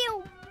 Pew,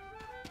 pew.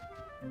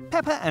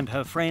 Peppa and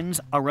her friends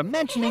are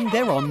imagining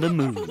they're on the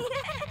moon,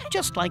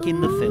 just like in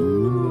the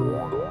film.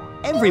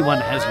 Everyone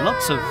has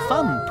lots of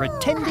fun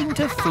pretending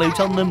to float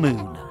on the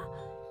moon.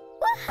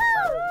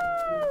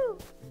 Woohoo!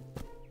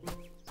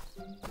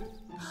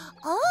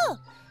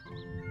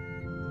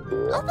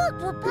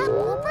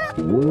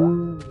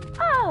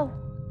 Oh,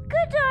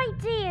 good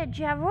idea,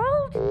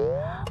 Gerald.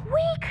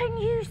 We can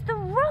use the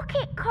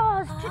rocket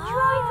cars to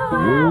drive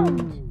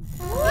around.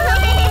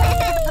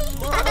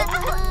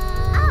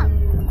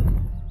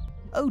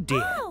 Oh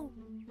dear,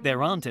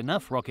 there aren't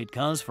enough rocket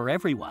cars for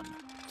everyone.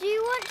 Do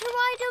you want to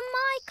ride on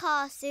my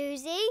car,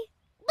 Susie?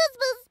 Buzz,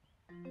 buzz.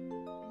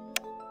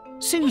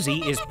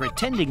 Susie is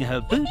pretending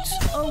her boots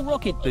are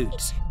rocket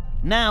boots.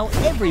 Now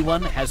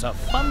everyone has a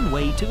fun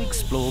way to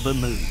explore the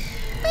moon.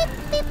 Beep,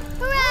 beep,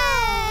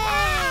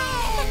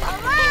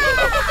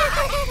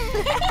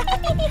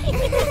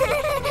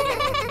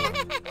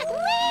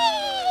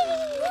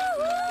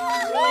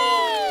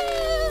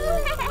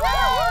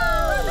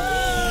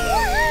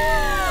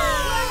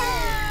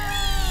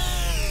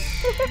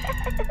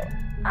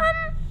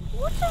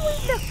 What are we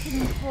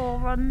looking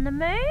for on the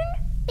moon?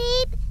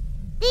 Beep.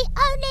 The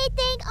only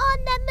thing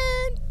on the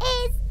moon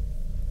is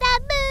the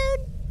moon.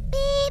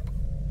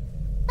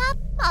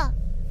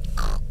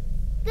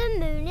 the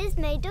moon is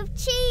made of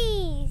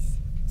cheese.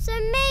 So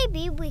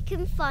maybe we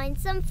can find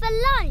some for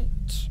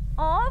lunch.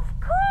 Of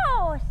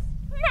course.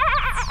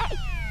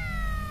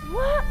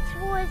 What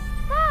was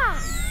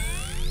that?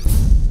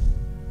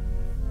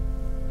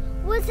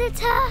 Was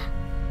it a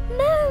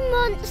moon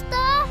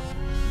monster?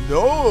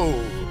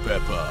 No,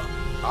 Peppa.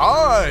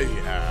 I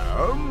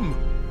am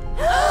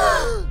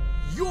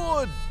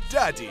your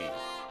daddy.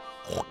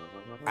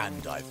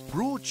 And I've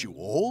brought you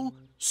all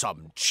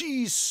some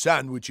cheese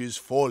sandwiches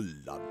for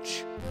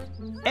lunch.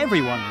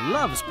 Everyone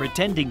loves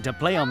pretending to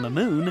play on the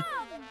moon,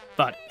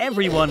 but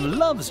everyone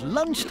loves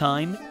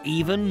lunchtime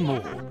even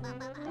more.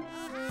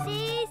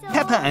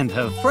 Peppa and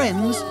her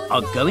friends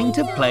are going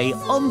to play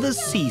on the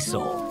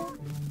seesaw.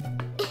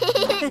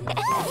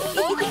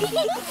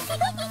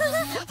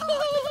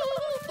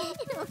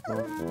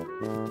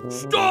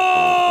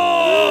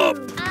 Stop!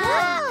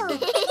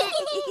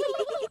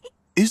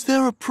 Is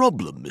there a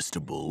problem, Mr.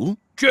 Bull?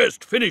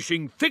 Just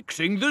finishing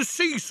fixing the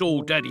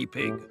seesaw, Daddy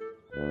Pig.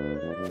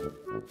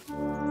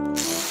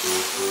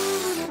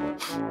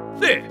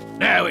 There,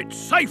 now it's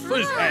safe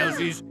as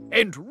houses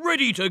and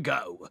ready to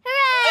go.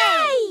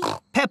 Hooray!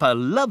 Peppa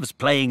loves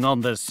playing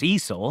on the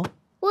seesaw.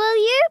 Will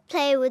you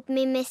play with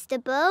me,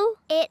 Mr. Bull?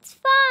 It's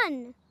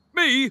fun.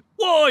 Me?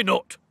 Why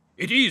not?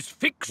 It is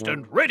fixed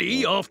and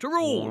ready after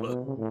all.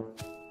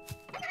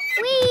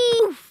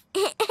 Whee!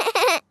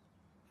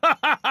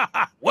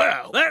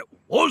 Well, that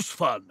was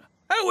fun.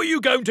 How are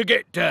you going to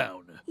get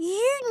down?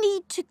 You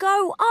need to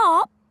go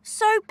up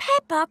so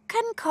Peppa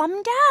can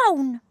come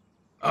down.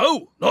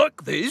 Oh,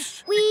 like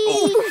this?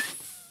 Whee!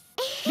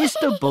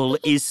 Mr. Bull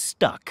is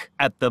stuck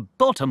at the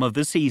bottom of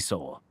the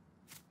seesaw.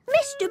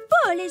 Mr.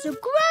 Bull is a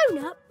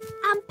grown-up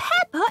and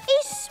Peppa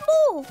is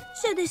small,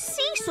 so the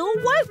seesaw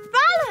won't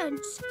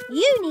balance.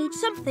 You need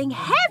something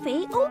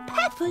heavy on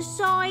Peppa's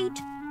side.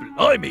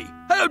 Blimey,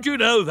 how'd you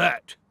know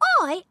that?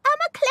 I am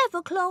a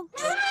clever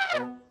clogs.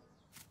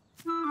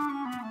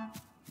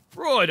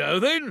 Righto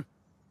then.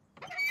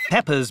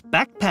 Peppa's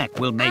backpack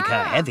will make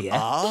her heavier.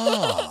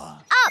 Ah.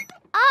 Up,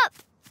 up,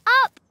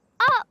 up,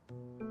 up.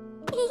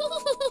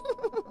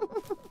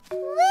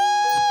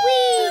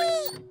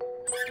 Whee!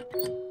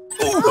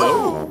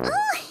 Oh.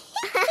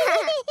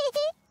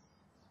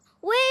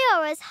 We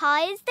are as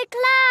high as the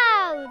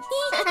clouds.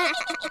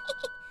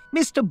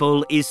 Mr.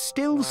 Bull is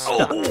still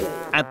stuck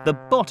at the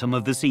bottom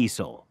of the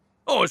seesaw.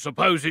 I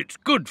suppose it's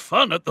good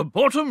fun at the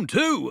bottom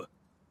too.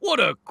 What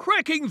a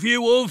cracking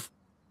view of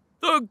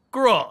the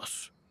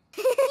grass.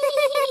 We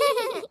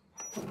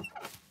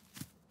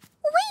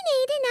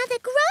need another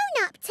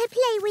grown-up to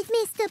play with,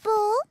 Mr.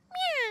 Bull.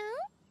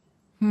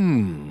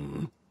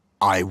 Meow.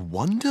 I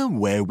wonder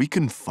where we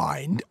can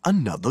find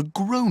another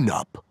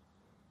grown-up.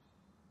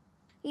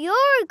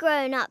 You're a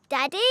grown-up,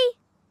 Daddy.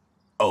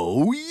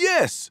 Oh,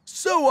 yes,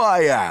 so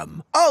I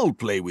am. I'll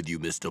play with you,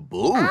 Mr.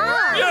 Bull.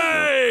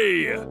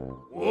 Yay!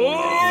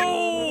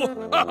 Whoa!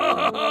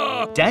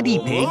 Daddy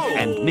Pig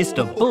and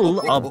Mr.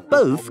 Bull are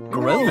both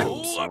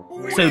grown-ups.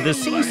 So the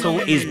seesaw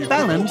is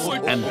balanced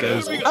and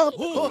goes up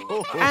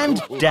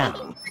and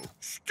down.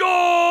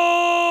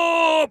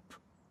 Stop!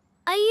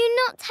 Are you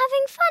not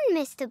having fun,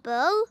 Mr.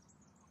 Bull?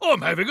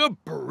 I'm having a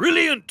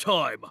brilliant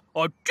time.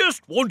 I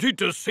just wanted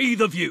to see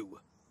the view.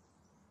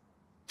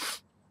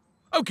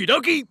 Okie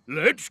dokie,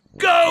 let's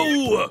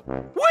go!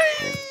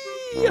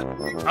 Whee!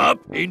 Up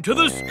into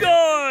the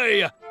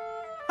sky!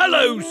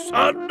 Hello,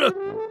 sun!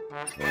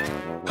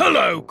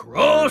 Hello,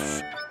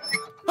 grass!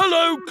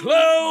 Hello,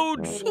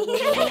 clouds!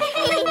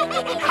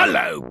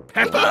 Hello,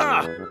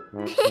 Peppa!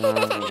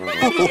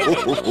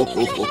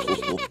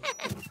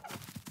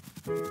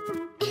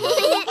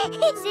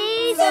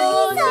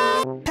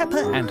 Seesaw!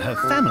 Peppa and her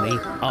family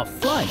are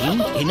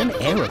flying in an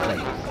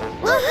aeroplane.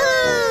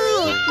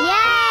 Woohoo!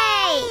 Yay!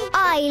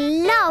 I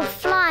love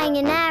flying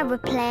in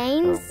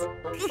aeroplanes.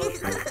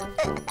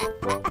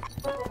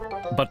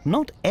 But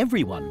not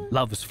everyone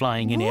loves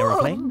flying in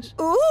aeroplanes.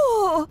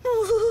 Oh,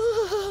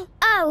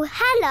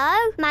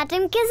 hello,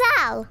 Madam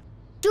Gazelle.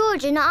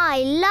 George and I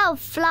love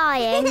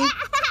flying.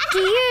 Do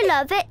you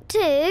love it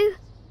too?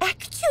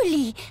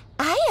 Actually,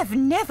 I have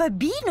never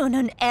been on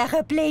an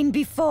aeroplane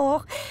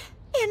before,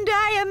 and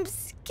I am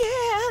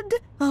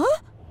scared. Huh?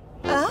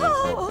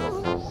 Oh!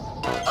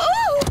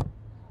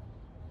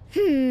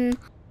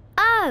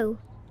 Oh,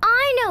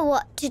 I know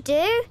what to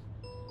do.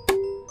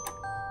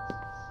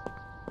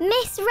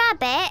 Miss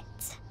Rabbit,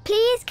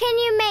 please can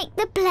you make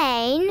the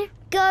plane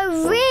go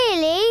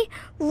really,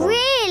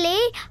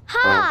 really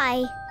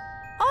high?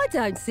 I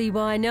don't see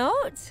why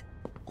not.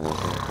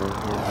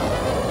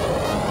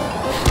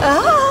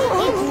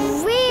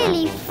 It's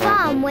really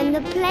fun when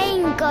the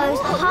plane goes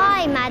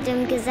high,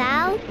 Madam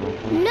Gazelle.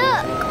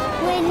 Look,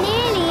 we're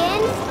nearly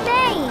in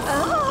space.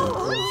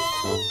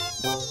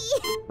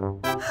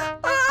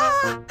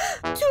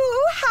 Too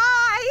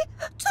high!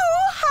 Too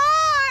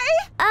high!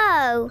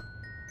 Oh.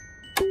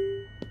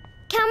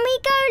 Can we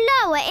go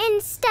lower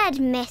instead,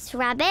 Miss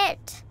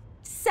Rabbit?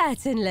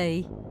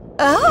 Certainly.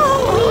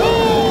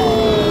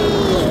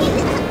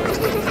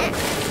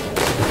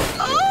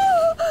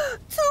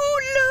 Too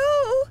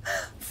low!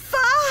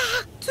 Far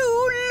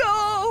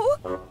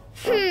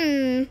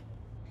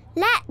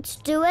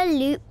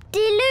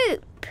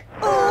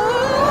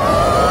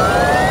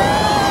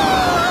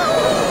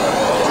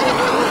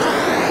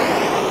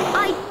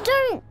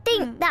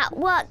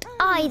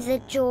either,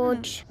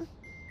 George.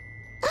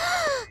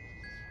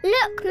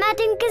 Look,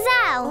 Madame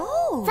Gazelle.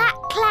 Oh. That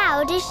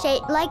cloud is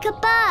shaped like a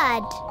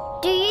bird.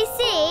 Do you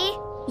see?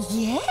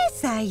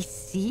 Yes, I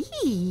see.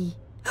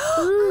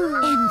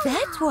 And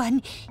that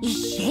one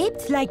is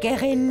shaped like a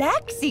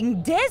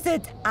relaxing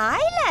desert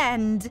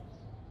island.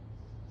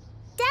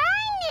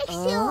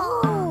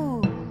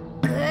 Dinosaur.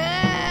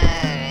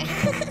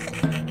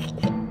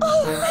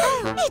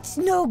 Oh, it's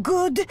no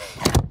good.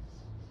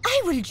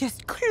 I will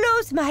just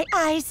close my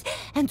eyes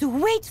and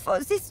wait for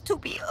this to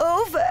be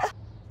over.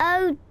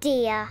 Oh,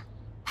 dear.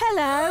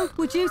 Hello,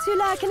 would you two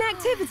like an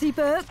activity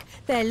book?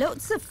 They're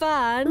lots of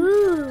fun.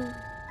 Ooh.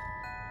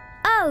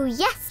 Oh,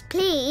 yes,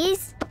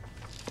 please.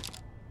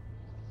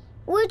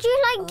 Would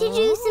you like to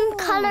do some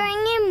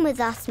colouring in with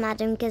us,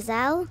 Madame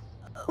Gazelle?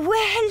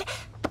 Well,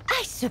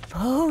 I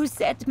suppose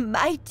that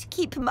might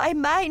keep my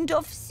mind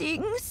off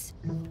things.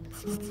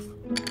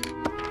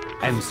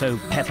 And so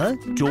Peppa,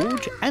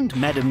 George and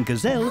Madame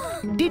Gazelle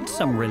did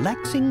some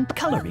relaxing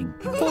colouring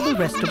for the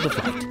rest of the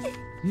flight.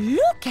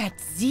 Look at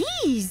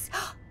these!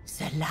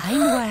 The line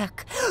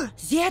work,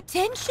 the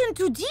attention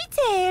to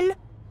detail.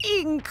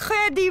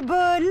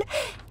 Incredible! A*+.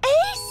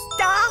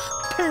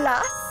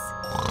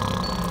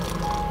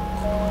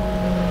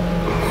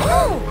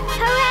 Oh,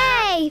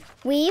 hooray!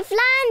 We've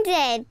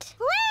landed.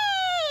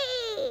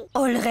 Whee!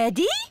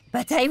 Already?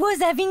 But I was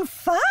having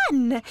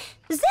fun.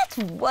 That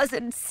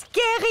wasn't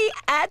scary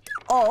at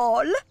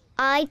all.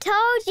 I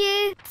told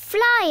you,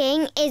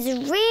 flying is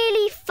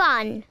really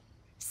fun.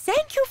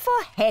 Thank you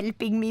for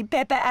helping me,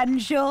 Peppa and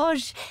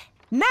George.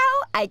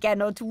 Now I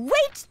cannot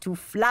wait to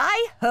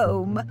fly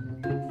home.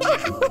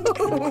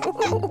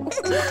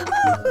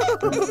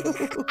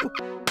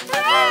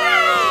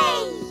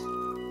 Hooray!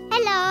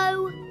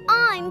 Hello,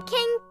 I'm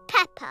King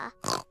Peppa.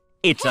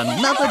 It's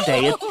another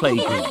day at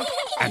playgroup,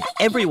 and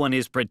everyone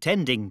is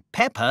pretending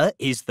Peppa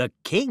is the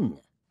king.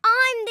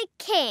 I'm the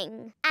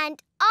king,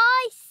 and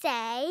I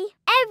say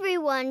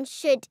everyone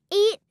should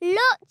eat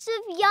lots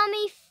of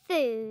yummy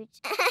food.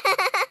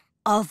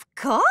 Of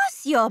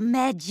course, Your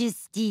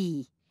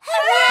Majesty.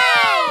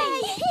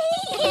 Hooray!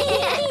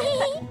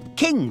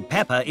 King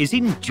Peppa is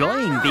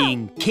enjoying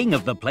being king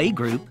of the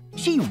playgroup.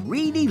 She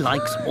really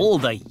likes all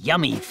the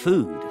yummy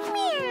food.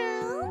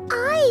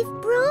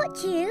 I've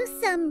brought you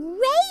some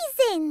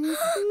raisins,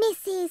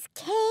 Mrs.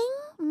 King.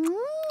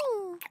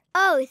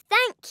 Oh,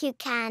 thank you,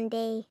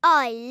 Candy.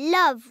 I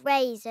love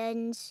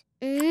raisins.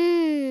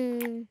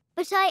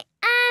 But I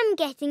am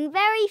getting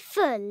very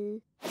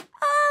full.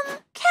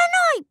 Can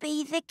I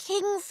be the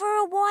king for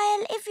a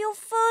while if you're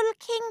full,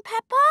 King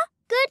Peppa?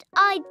 Good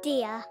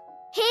idea.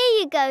 Here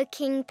you go,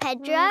 King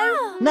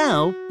Pedro.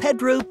 Now,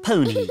 Pedro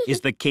Pony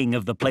is the king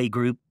of the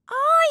playgroup.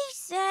 I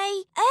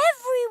say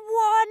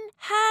everyone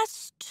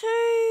has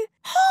to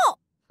hop.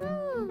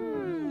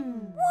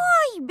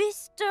 Why,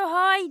 Mr.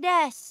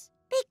 Highness?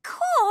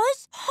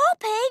 Because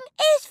hopping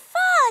is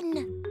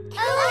fun.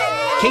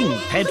 King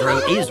Pedro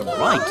is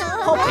right.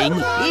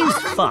 Hopping is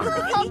fun.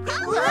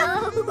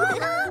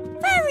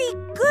 Very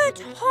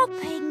good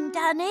hopping,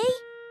 Danny.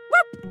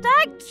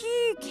 Thank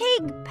you,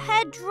 King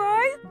Pedro.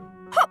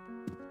 Hop,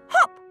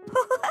 hop.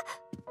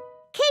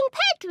 King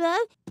Pedro,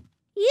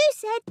 you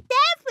said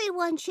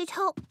everyone should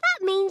hop.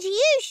 That means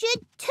you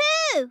should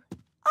too.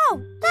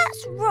 Oh,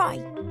 that's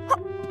right.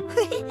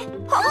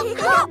 Hop, hop,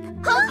 hop,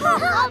 hop,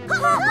 hop, hop,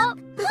 hop.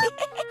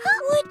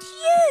 Would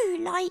you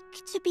like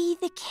to be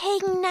the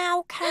king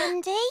now,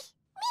 Candy?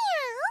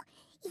 Meow.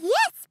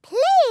 Yes,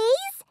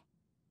 please.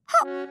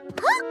 Hop,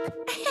 hop.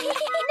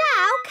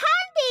 Now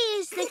Candy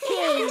is the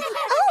king.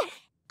 Oh,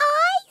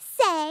 I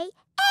say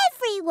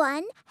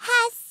everyone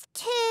has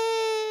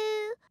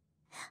to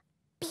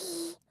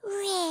be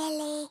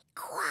really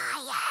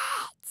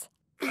quiet.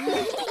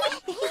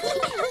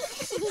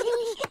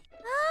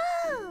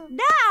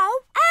 Now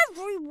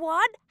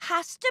everyone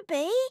has to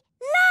be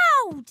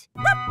loud.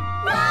 Now,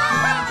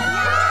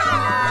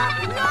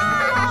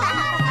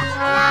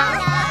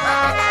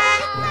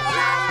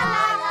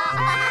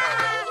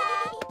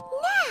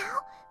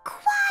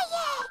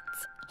 quiet.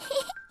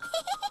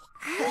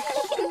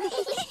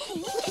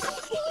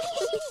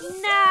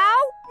 Now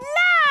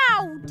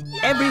loud.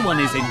 Everyone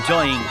is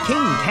enjoying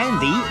King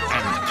Candy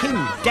and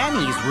King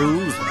Danny's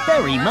rules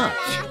very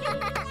much.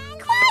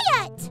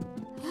 Quiet.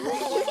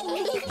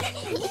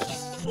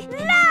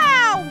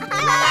 Loud.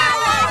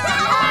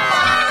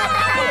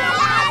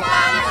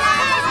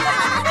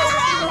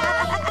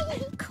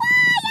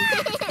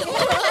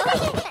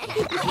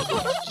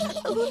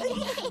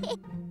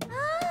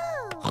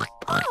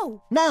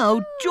 Oh.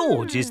 Now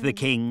George is the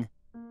king.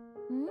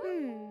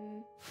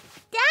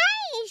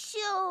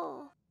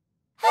 Dinosaur.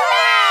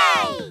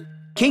 Hooray!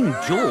 King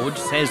George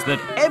says that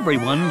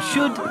everyone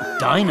should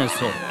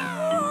dinosaur.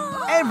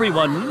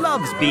 Everyone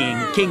loves being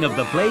king of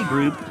the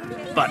playgroup,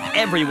 but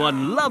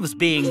everyone loves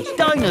being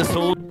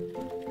dinosaur.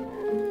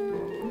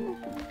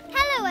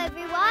 Hello,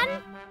 everyone.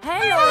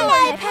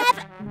 Hello,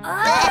 Pep.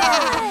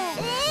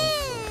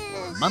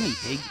 Mummy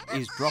Pig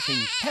is dropping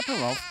Peppa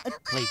off at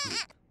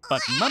playgroup,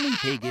 but Mummy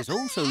Pig is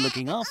also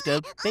looking after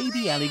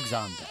baby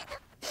Alexander.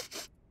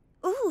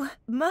 Ooh,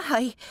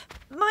 my.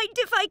 Mind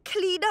if I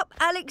clean up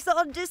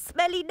Alexander's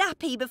smelly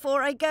nappy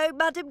before I go,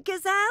 Madame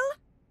Gazelle?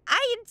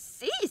 I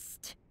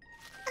insist.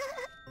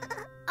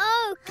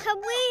 Oh, can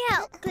we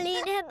help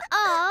clean him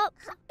up?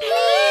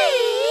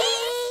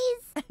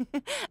 Please!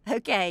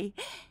 OK.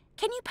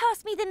 Can you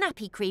pass me the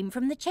nappy cream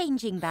from the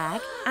changing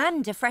bag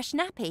and a fresh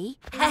nappy?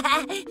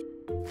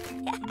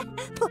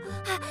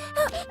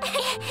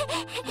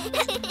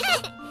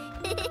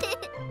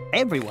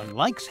 Everyone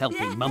likes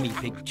helping Mummy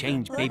Pig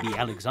change baby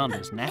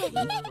Alexander's nappy.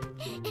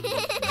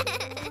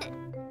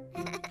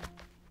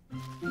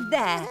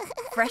 There,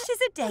 fresh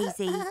as a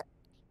daisy.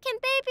 Can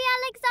baby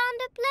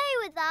Alexander play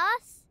with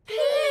us?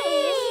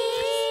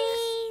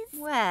 Please!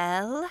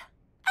 Well,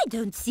 I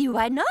don't see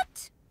why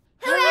not.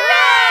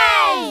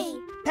 Hooray!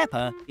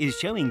 Peppa is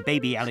showing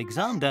baby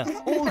Alexander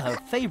all her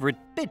favourite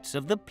bits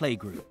of the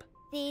playgroup.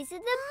 These are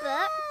the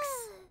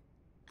books.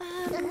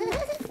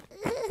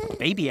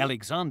 Baby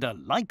Alexander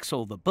likes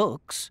all the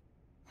books.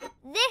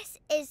 This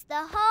is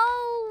the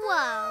whole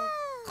world.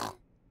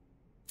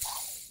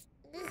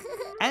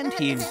 And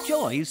he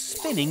enjoys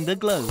spinning the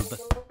globe.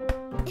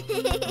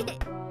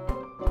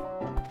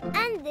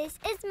 And this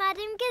is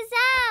Madame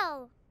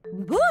Gazelle.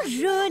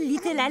 Bonjour,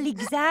 little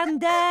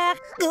Alexander.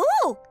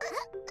 Oh!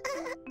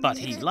 But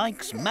he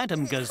likes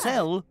Madame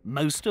Gazelle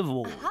most of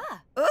all.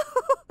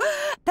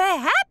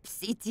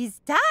 Perhaps it is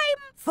time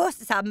for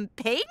some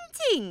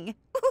painting.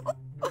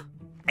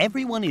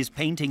 Everyone is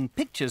painting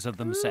pictures of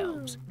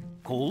themselves,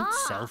 called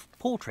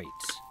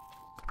self-portraits.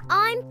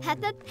 I'm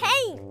Peppa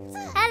Paint.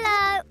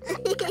 Hello.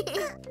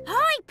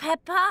 Hi,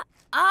 Peppa.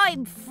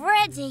 I'm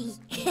Freddy.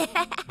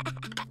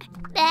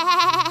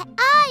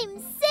 I'm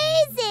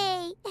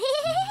Susie.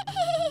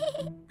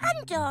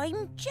 And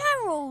I'm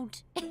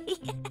Gerald.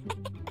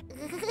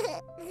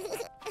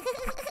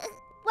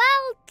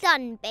 Well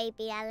done,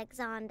 baby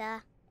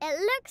Alexander. It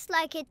looks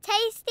like a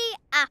tasty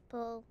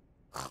apple.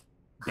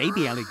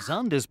 Baby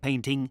Alexander's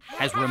painting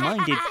has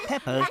reminded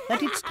Peppa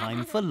that it's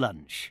time for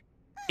lunch.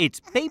 It's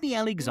baby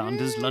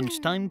Alexander's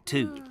lunchtime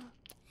too.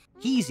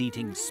 He's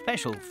eating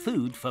special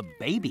food for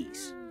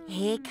babies.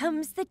 Here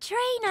comes the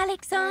train,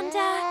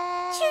 Alexander.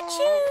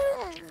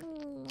 Choo-choo.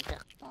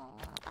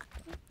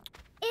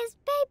 Is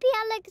baby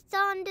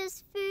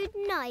Alexander's food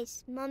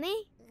nice,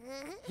 Mummy?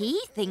 He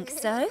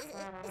thinks so.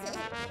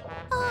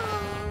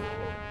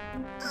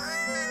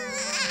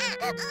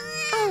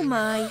 Oh,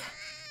 my.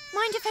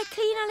 Mind if I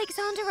clean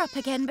Alexander up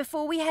again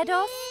before we head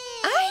off?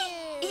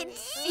 I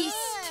insist.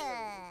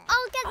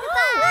 I'll get the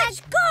bag. Let's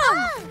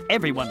go!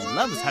 Everyone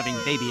loves having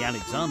baby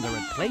Alexander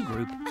at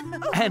playgroup,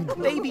 and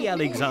baby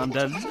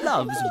Alexander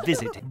loves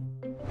visiting.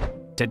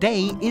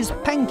 Today is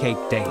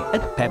Pancake Day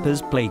at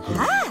Peppa's playgroup.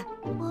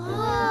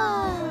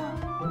 Whoa.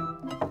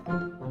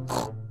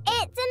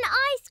 It's an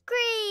ice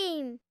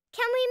cream.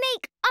 Can we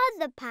make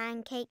other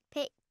pancake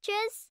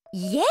pictures?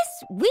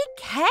 Yes, we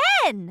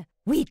can.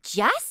 We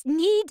just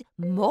need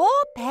more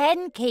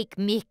pancake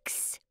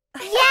mix.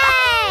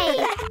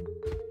 Yay!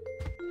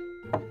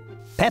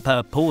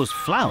 Peppa pours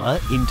flour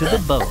into the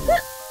bowl.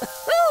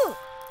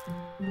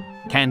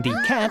 Candy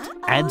Cat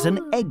adds an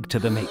egg to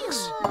the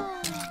mix.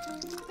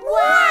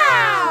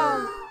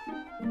 Wow!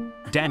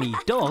 Danny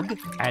Dog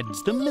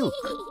adds the milk.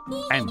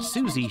 And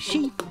Susie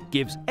Sheep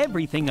gives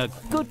everything a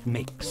good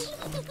mix.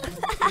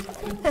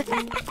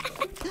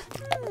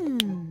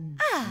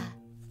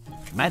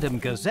 Madame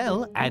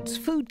Gazelle adds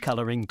food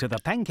colouring to the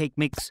pancake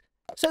mix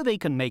so they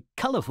can make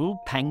colourful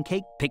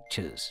pancake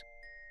pictures.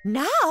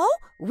 Now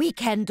we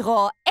can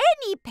draw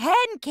any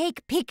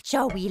pancake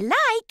picture we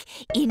like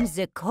in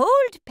the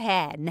cold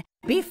pan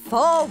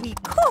before we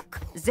cook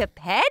the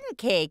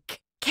pancake.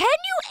 Can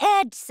you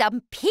add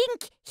some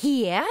pink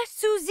here,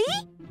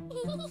 Susie?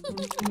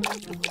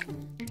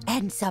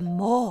 And some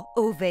more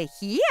over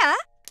here.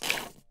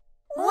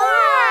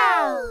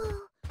 Wow!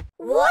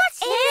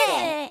 What's in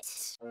it?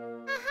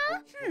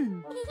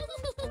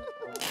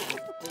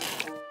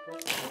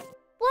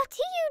 What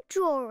are you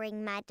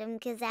drawing, Madame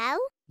Gazelle?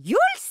 You'll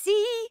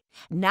see.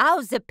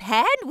 Now the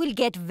pan will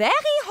get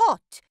very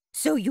hot,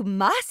 so you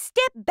must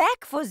step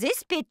back for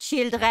this bit,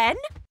 children.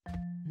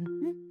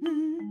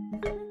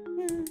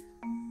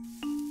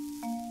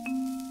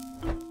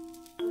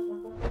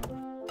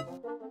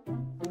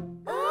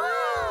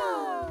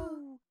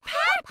 Oh!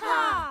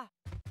 Peppa!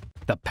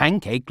 The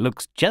pancake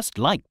looks just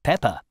like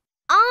Peppa.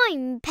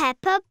 I'm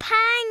Peppa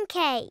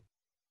Pancake.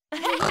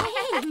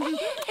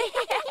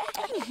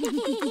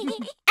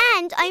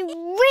 And I'm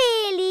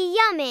really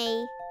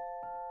yummy.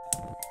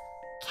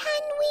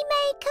 Can we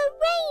make a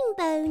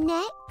rainbow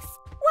next?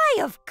 Why,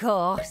 of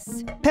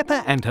course.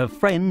 Peppa and her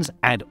friends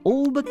add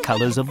all the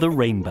colours of the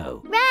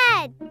rainbow.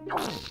 Red,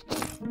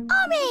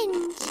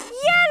 Orange!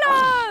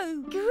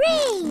 yellow,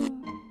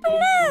 green,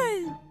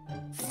 Blue!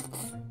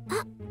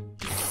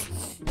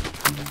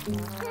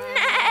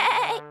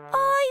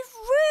 I've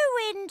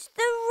ruined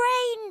the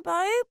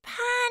rainbow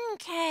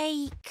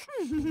pancake.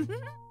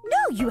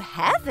 No, you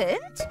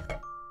haven't.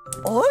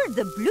 All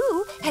the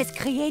blue has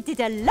created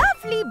a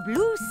lovely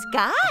blue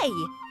sky.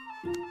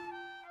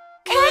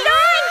 Can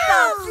I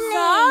have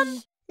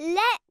some?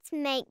 Let's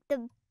make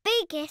the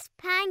biggest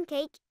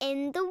pancake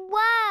in the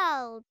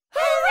world.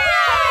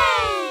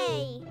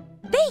 Hooray!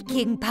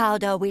 Baking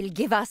powder will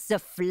give us the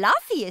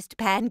fluffiest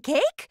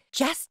pancake.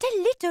 Just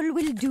a little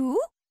will do.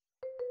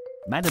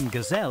 Madame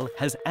Gazelle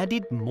has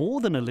added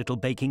more than a little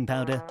baking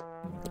powder.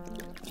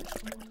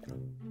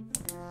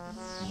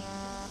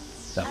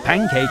 The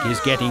pancake is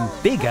getting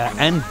bigger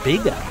and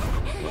bigger.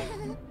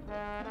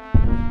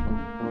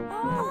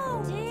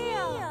 Oh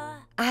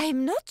dear.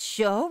 I'm not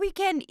sure we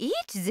can eat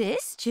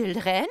this,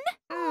 children.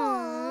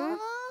 Aww.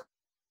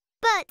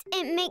 But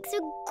it makes a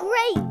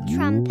great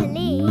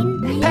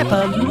trampoline.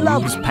 Peppa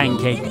loves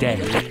Pancake Day.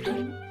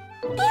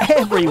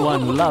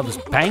 Everyone loves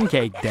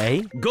Pancake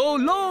Day. Go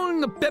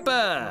long,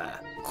 Peppa!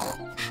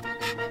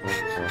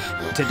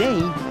 Today,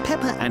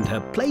 Peppa and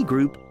her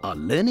playgroup are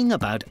learning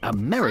about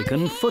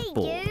American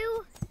football.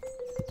 You.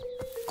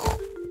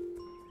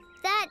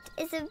 That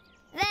is a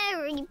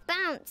very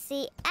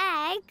bouncy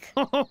egg.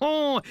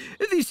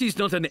 This is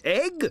not an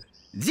egg.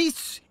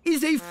 This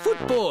is a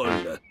football.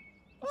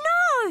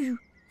 No!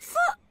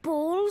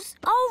 Footballs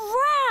are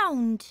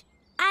round.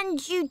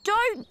 And you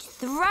don't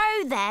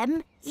throw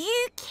them,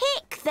 you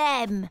kick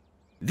them.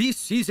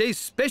 This is a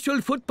special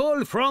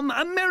football from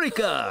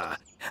America.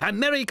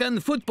 American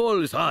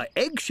footballs are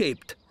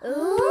egg-shaped.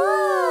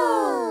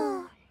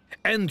 Ooh!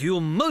 And you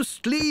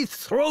mostly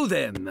throw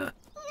them.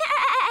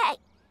 Nay!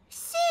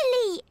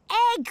 Silly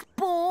egg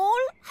ball!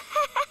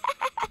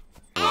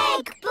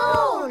 Egg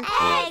ball!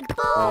 Egg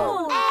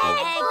ball!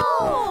 Egg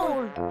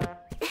ball!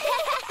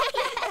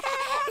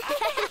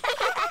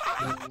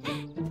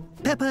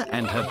 Peppa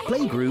and her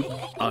playgroup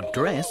are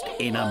dressed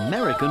in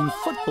American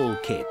football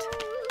kit.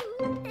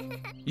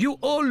 You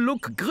all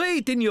look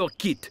great in your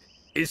kit.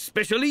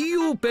 Especially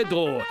you,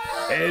 Pedro.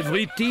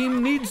 Every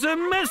team needs a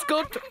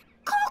mascot.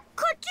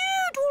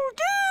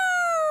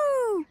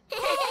 Cock-a-doodle-doo!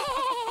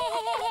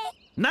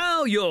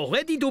 Now you're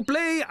ready to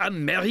play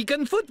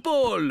American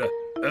football.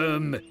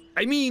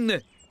 I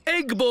mean,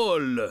 egg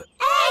ball.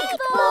 Egg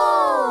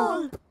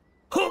ball!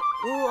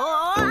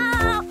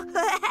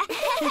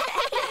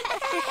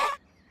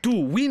 To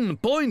win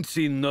points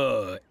in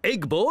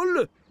egg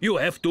ball, you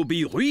have to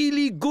be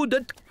really good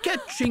at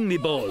catching the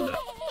ball.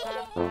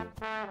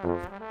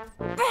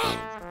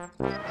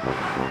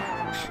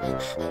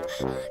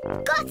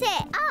 Got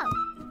it! Oh.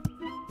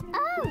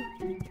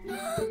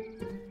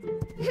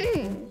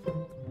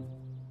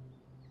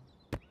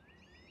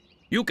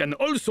 You can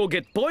also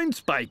get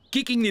points by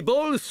kicking the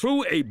ball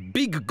through a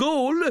big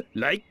goal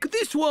like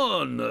this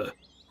one.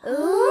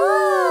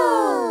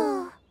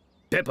 Ooh!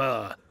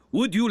 Peppa,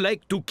 would you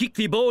like to kick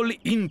the ball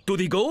into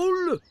the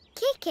goal?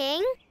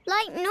 Kicking?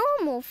 Like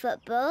normal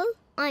football?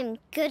 I'm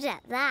good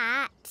at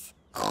that.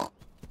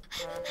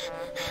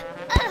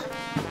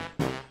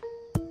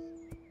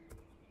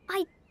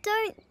 I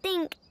don't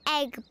think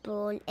egg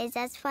ball is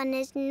as fun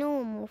as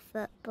normal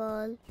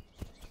football.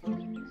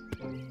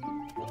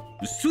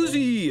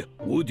 Susie,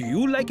 would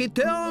you like a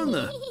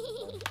turn?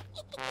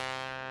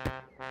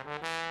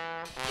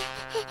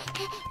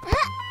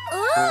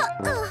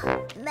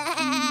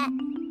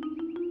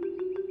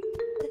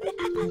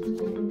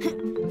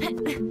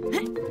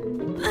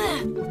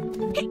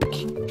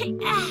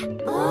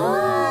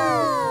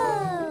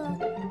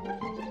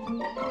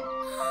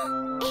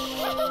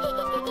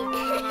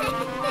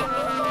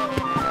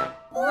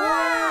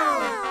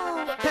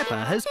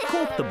 Peppa has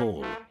caught the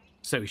ball,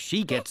 so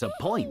she gets a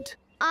point.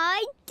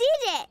 I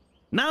did it!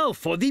 Now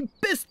for the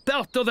best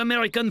part of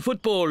American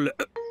football.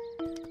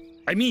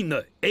 I mean,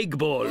 egg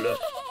ball.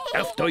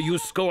 After you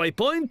score a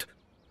point,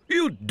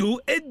 you do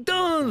a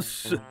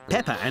dance.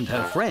 Peppa and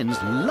her friends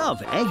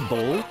love egg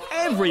ball.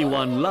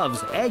 Everyone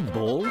loves egg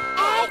ball.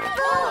 Egg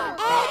ball!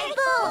 Egg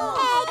ball!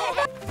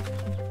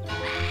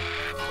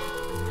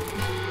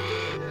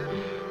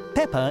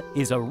 Peppa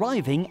is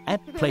arriving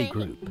at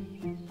playgroup.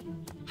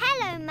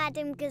 Hello,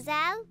 Madame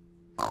Gazelle.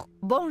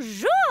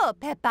 Bonjour,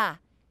 Peppa.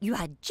 You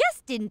are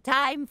just in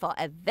time for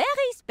a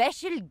very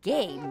special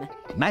game.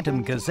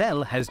 Madame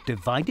Gazelle has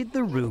divided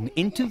the room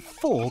into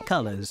 4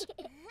 colours.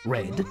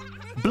 Red,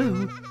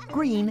 blue,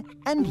 green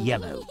and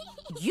yellow.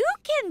 You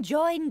can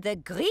join the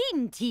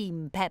green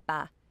team,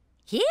 Peppa.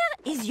 Here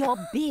is your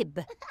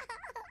bib.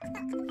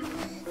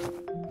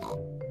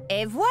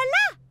 Et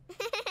voilà!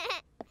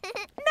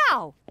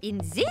 Now,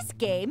 in this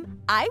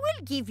game, I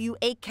will give you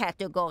a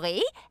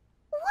category.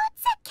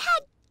 What's a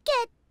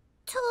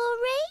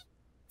category?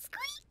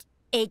 Squeak!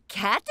 A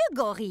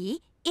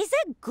category is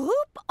a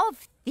group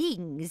of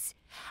things.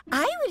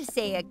 I will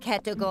say a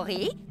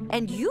category,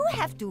 and you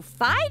have to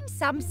find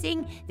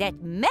something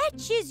that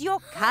matches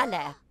your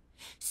color.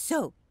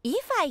 So,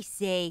 if I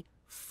say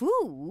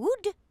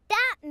food...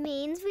 That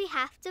means we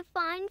have to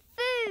find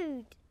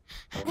food.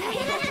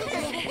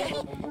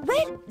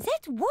 Well,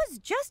 that was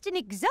just an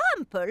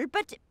example,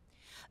 but...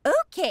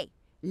 OK,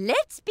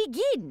 let's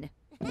begin.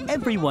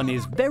 Everyone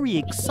is very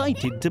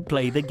excited to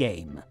play the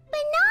game.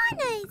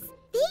 Bananas!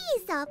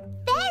 These are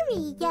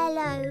very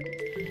yellow.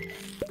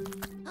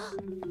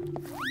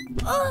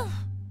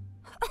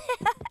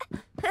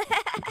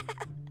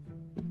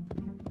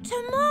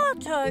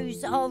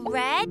 tomatoes are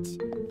red.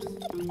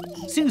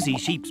 Susie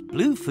Sheep's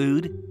blue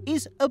food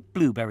is a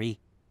blueberry.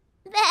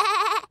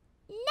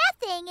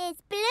 Nothing is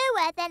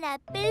bluer than a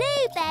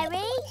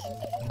blueberry.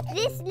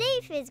 This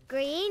leaf is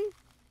green.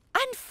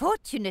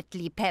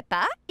 Unfortunately,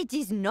 Peppa, it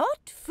is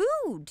not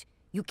food.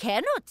 You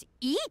cannot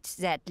eat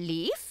that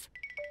leaf.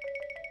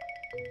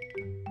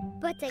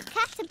 But a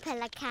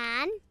caterpillar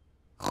can.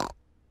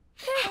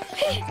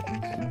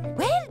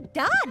 Well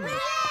done!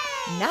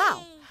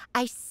 Now,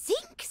 I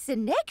think the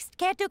next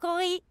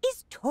category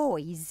is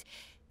toys.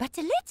 But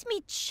let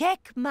me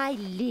check my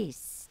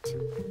list.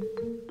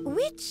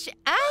 Which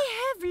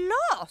I have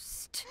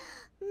lost.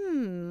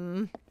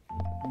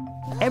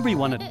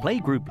 Everyone at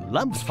Playgroup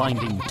loves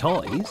finding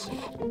toys.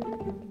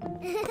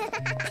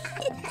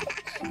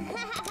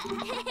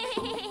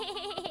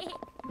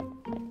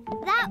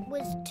 That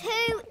was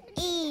too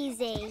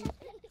easy.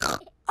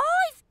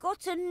 I've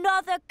got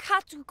another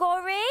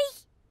category.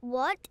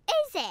 What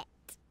is it?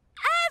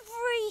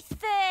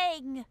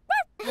 Everything.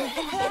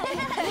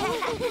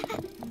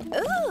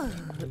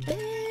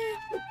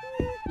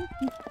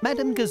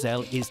 Madame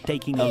Gazelle is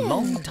taking a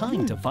long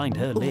time to find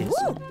her list.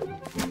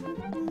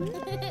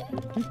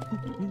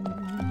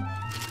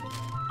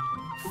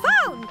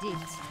 Found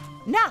it!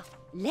 Now,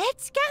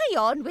 let's carry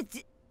on with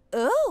the...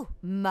 Oh,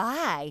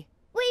 my.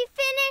 We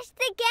finished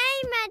the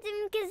game,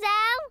 Madame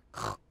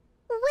Gazelle.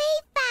 We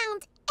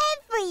found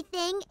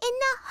everything in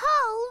the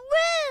whole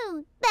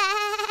room.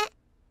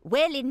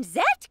 Well, in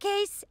that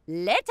case,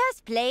 let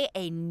us play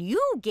a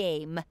new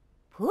game.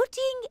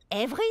 Putting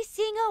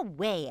everything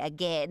away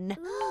again.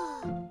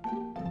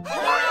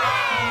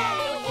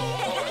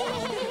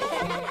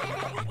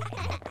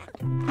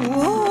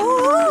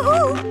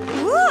 Whoa!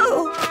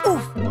 Whoa!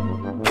 Oof.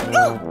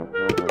 Oh.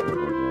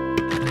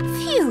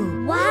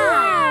 Phew!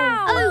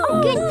 Wow!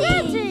 Oh,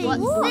 goody!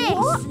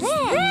 What's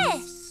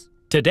this?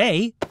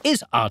 Today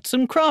is Arts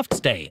and Crafts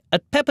Day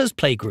at Peppa's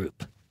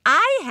Playgroup.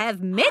 I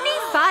have many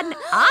fun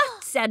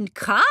arts and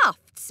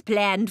crafts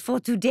planned for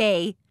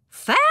today.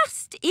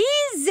 First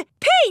is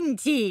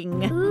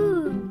painting.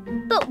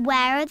 Ooh, but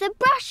where are the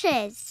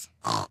brushes?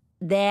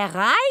 They're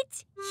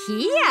right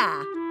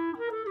here.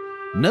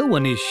 No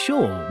one is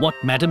sure what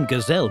Madame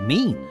Gazelle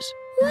means.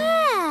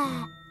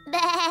 Where?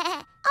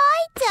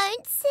 I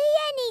don't see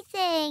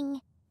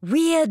anything.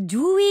 We're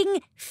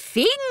doing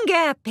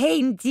finger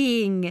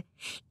painting.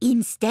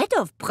 Instead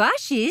of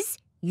brushes,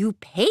 you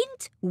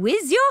paint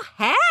with your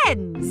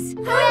hands.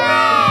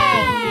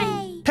 Hooray!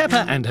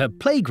 Peppa and her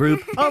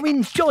playgroup are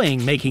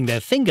enjoying making their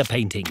finger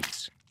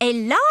paintings. A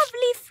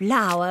lovely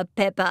flower,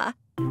 Peppa.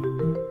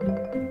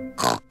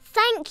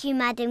 Thank you,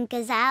 Madame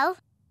Gazelle.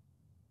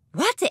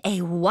 What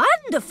a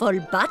wonderful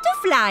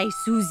butterfly,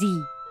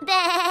 Susie.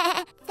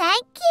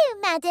 Thank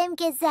you, Madame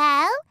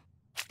Gazelle.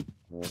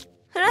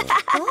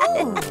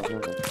 Oh,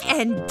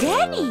 and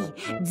Danny,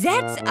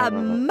 that's a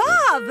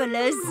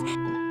marvelous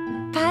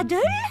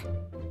paddle.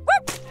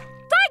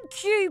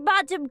 Thank you,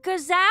 Madame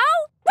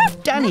Gazelle.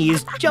 Danny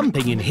is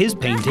jumping in his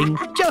painting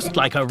just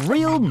like a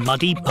real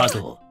muddy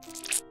puddle.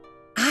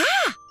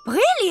 Ah,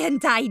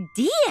 brilliant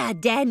idea,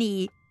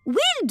 Danny.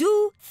 We'll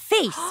do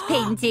face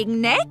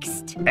painting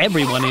next.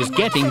 Everyone is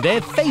getting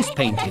their face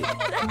painted.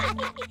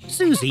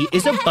 Susie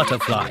is a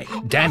butterfly.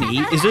 Danny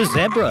is a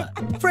zebra.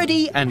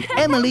 Freddie and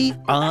Emily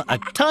are a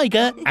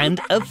tiger and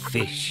a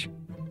fish.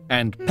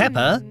 And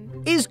Peppa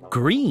is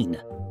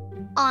green.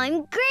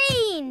 I'm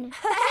green.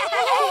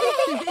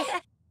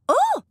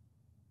 Oh!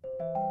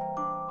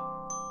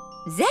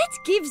 That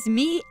gives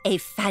me a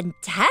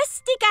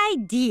fantastic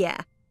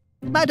idea.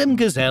 Madame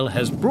Gazelle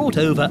has brought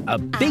over a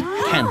big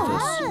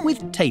canvas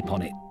with tape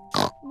on it.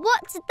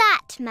 What's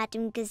that,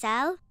 Madame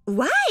Gazelle?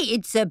 Why,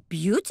 it's a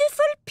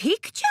beautiful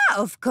picture,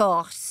 of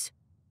course.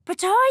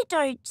 But I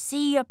don't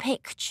see a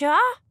picture.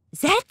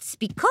 That's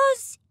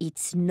because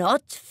it's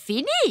not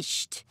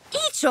finished.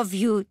 Each of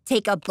you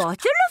take a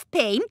bottle of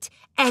paint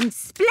and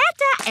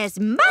splatter as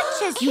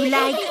much as you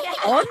like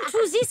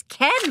onto this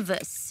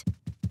canvas.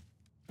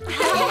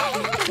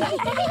 Well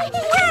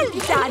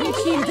done,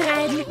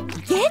 children.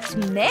 Get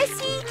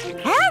messy,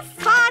 have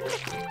fun.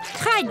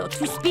 Try not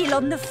to spill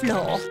on the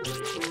floor.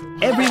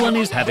 Everyone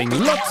is having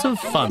lots of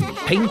fun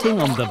painting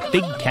on the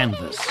big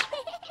canvas.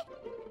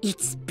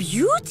 It's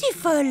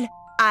beautiful.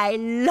 I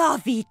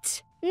love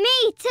it.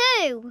 Me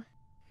too.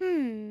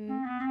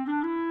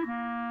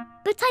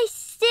 But I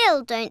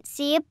still don't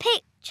see a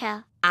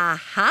picture.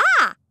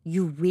 Aha!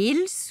 You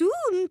will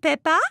soon,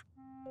 Peppa.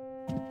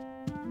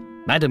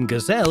 Madame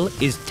Gazelle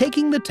is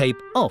taking the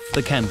tape off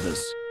the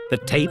canvas. The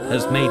tape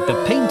has made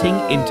the painting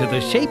into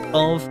the shape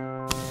of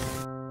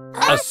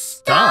a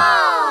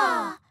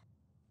star.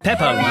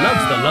 Peppa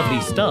loves the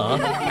lovely star,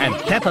 and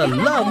Peppa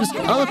loves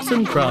Arts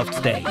and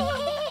Crafts Day.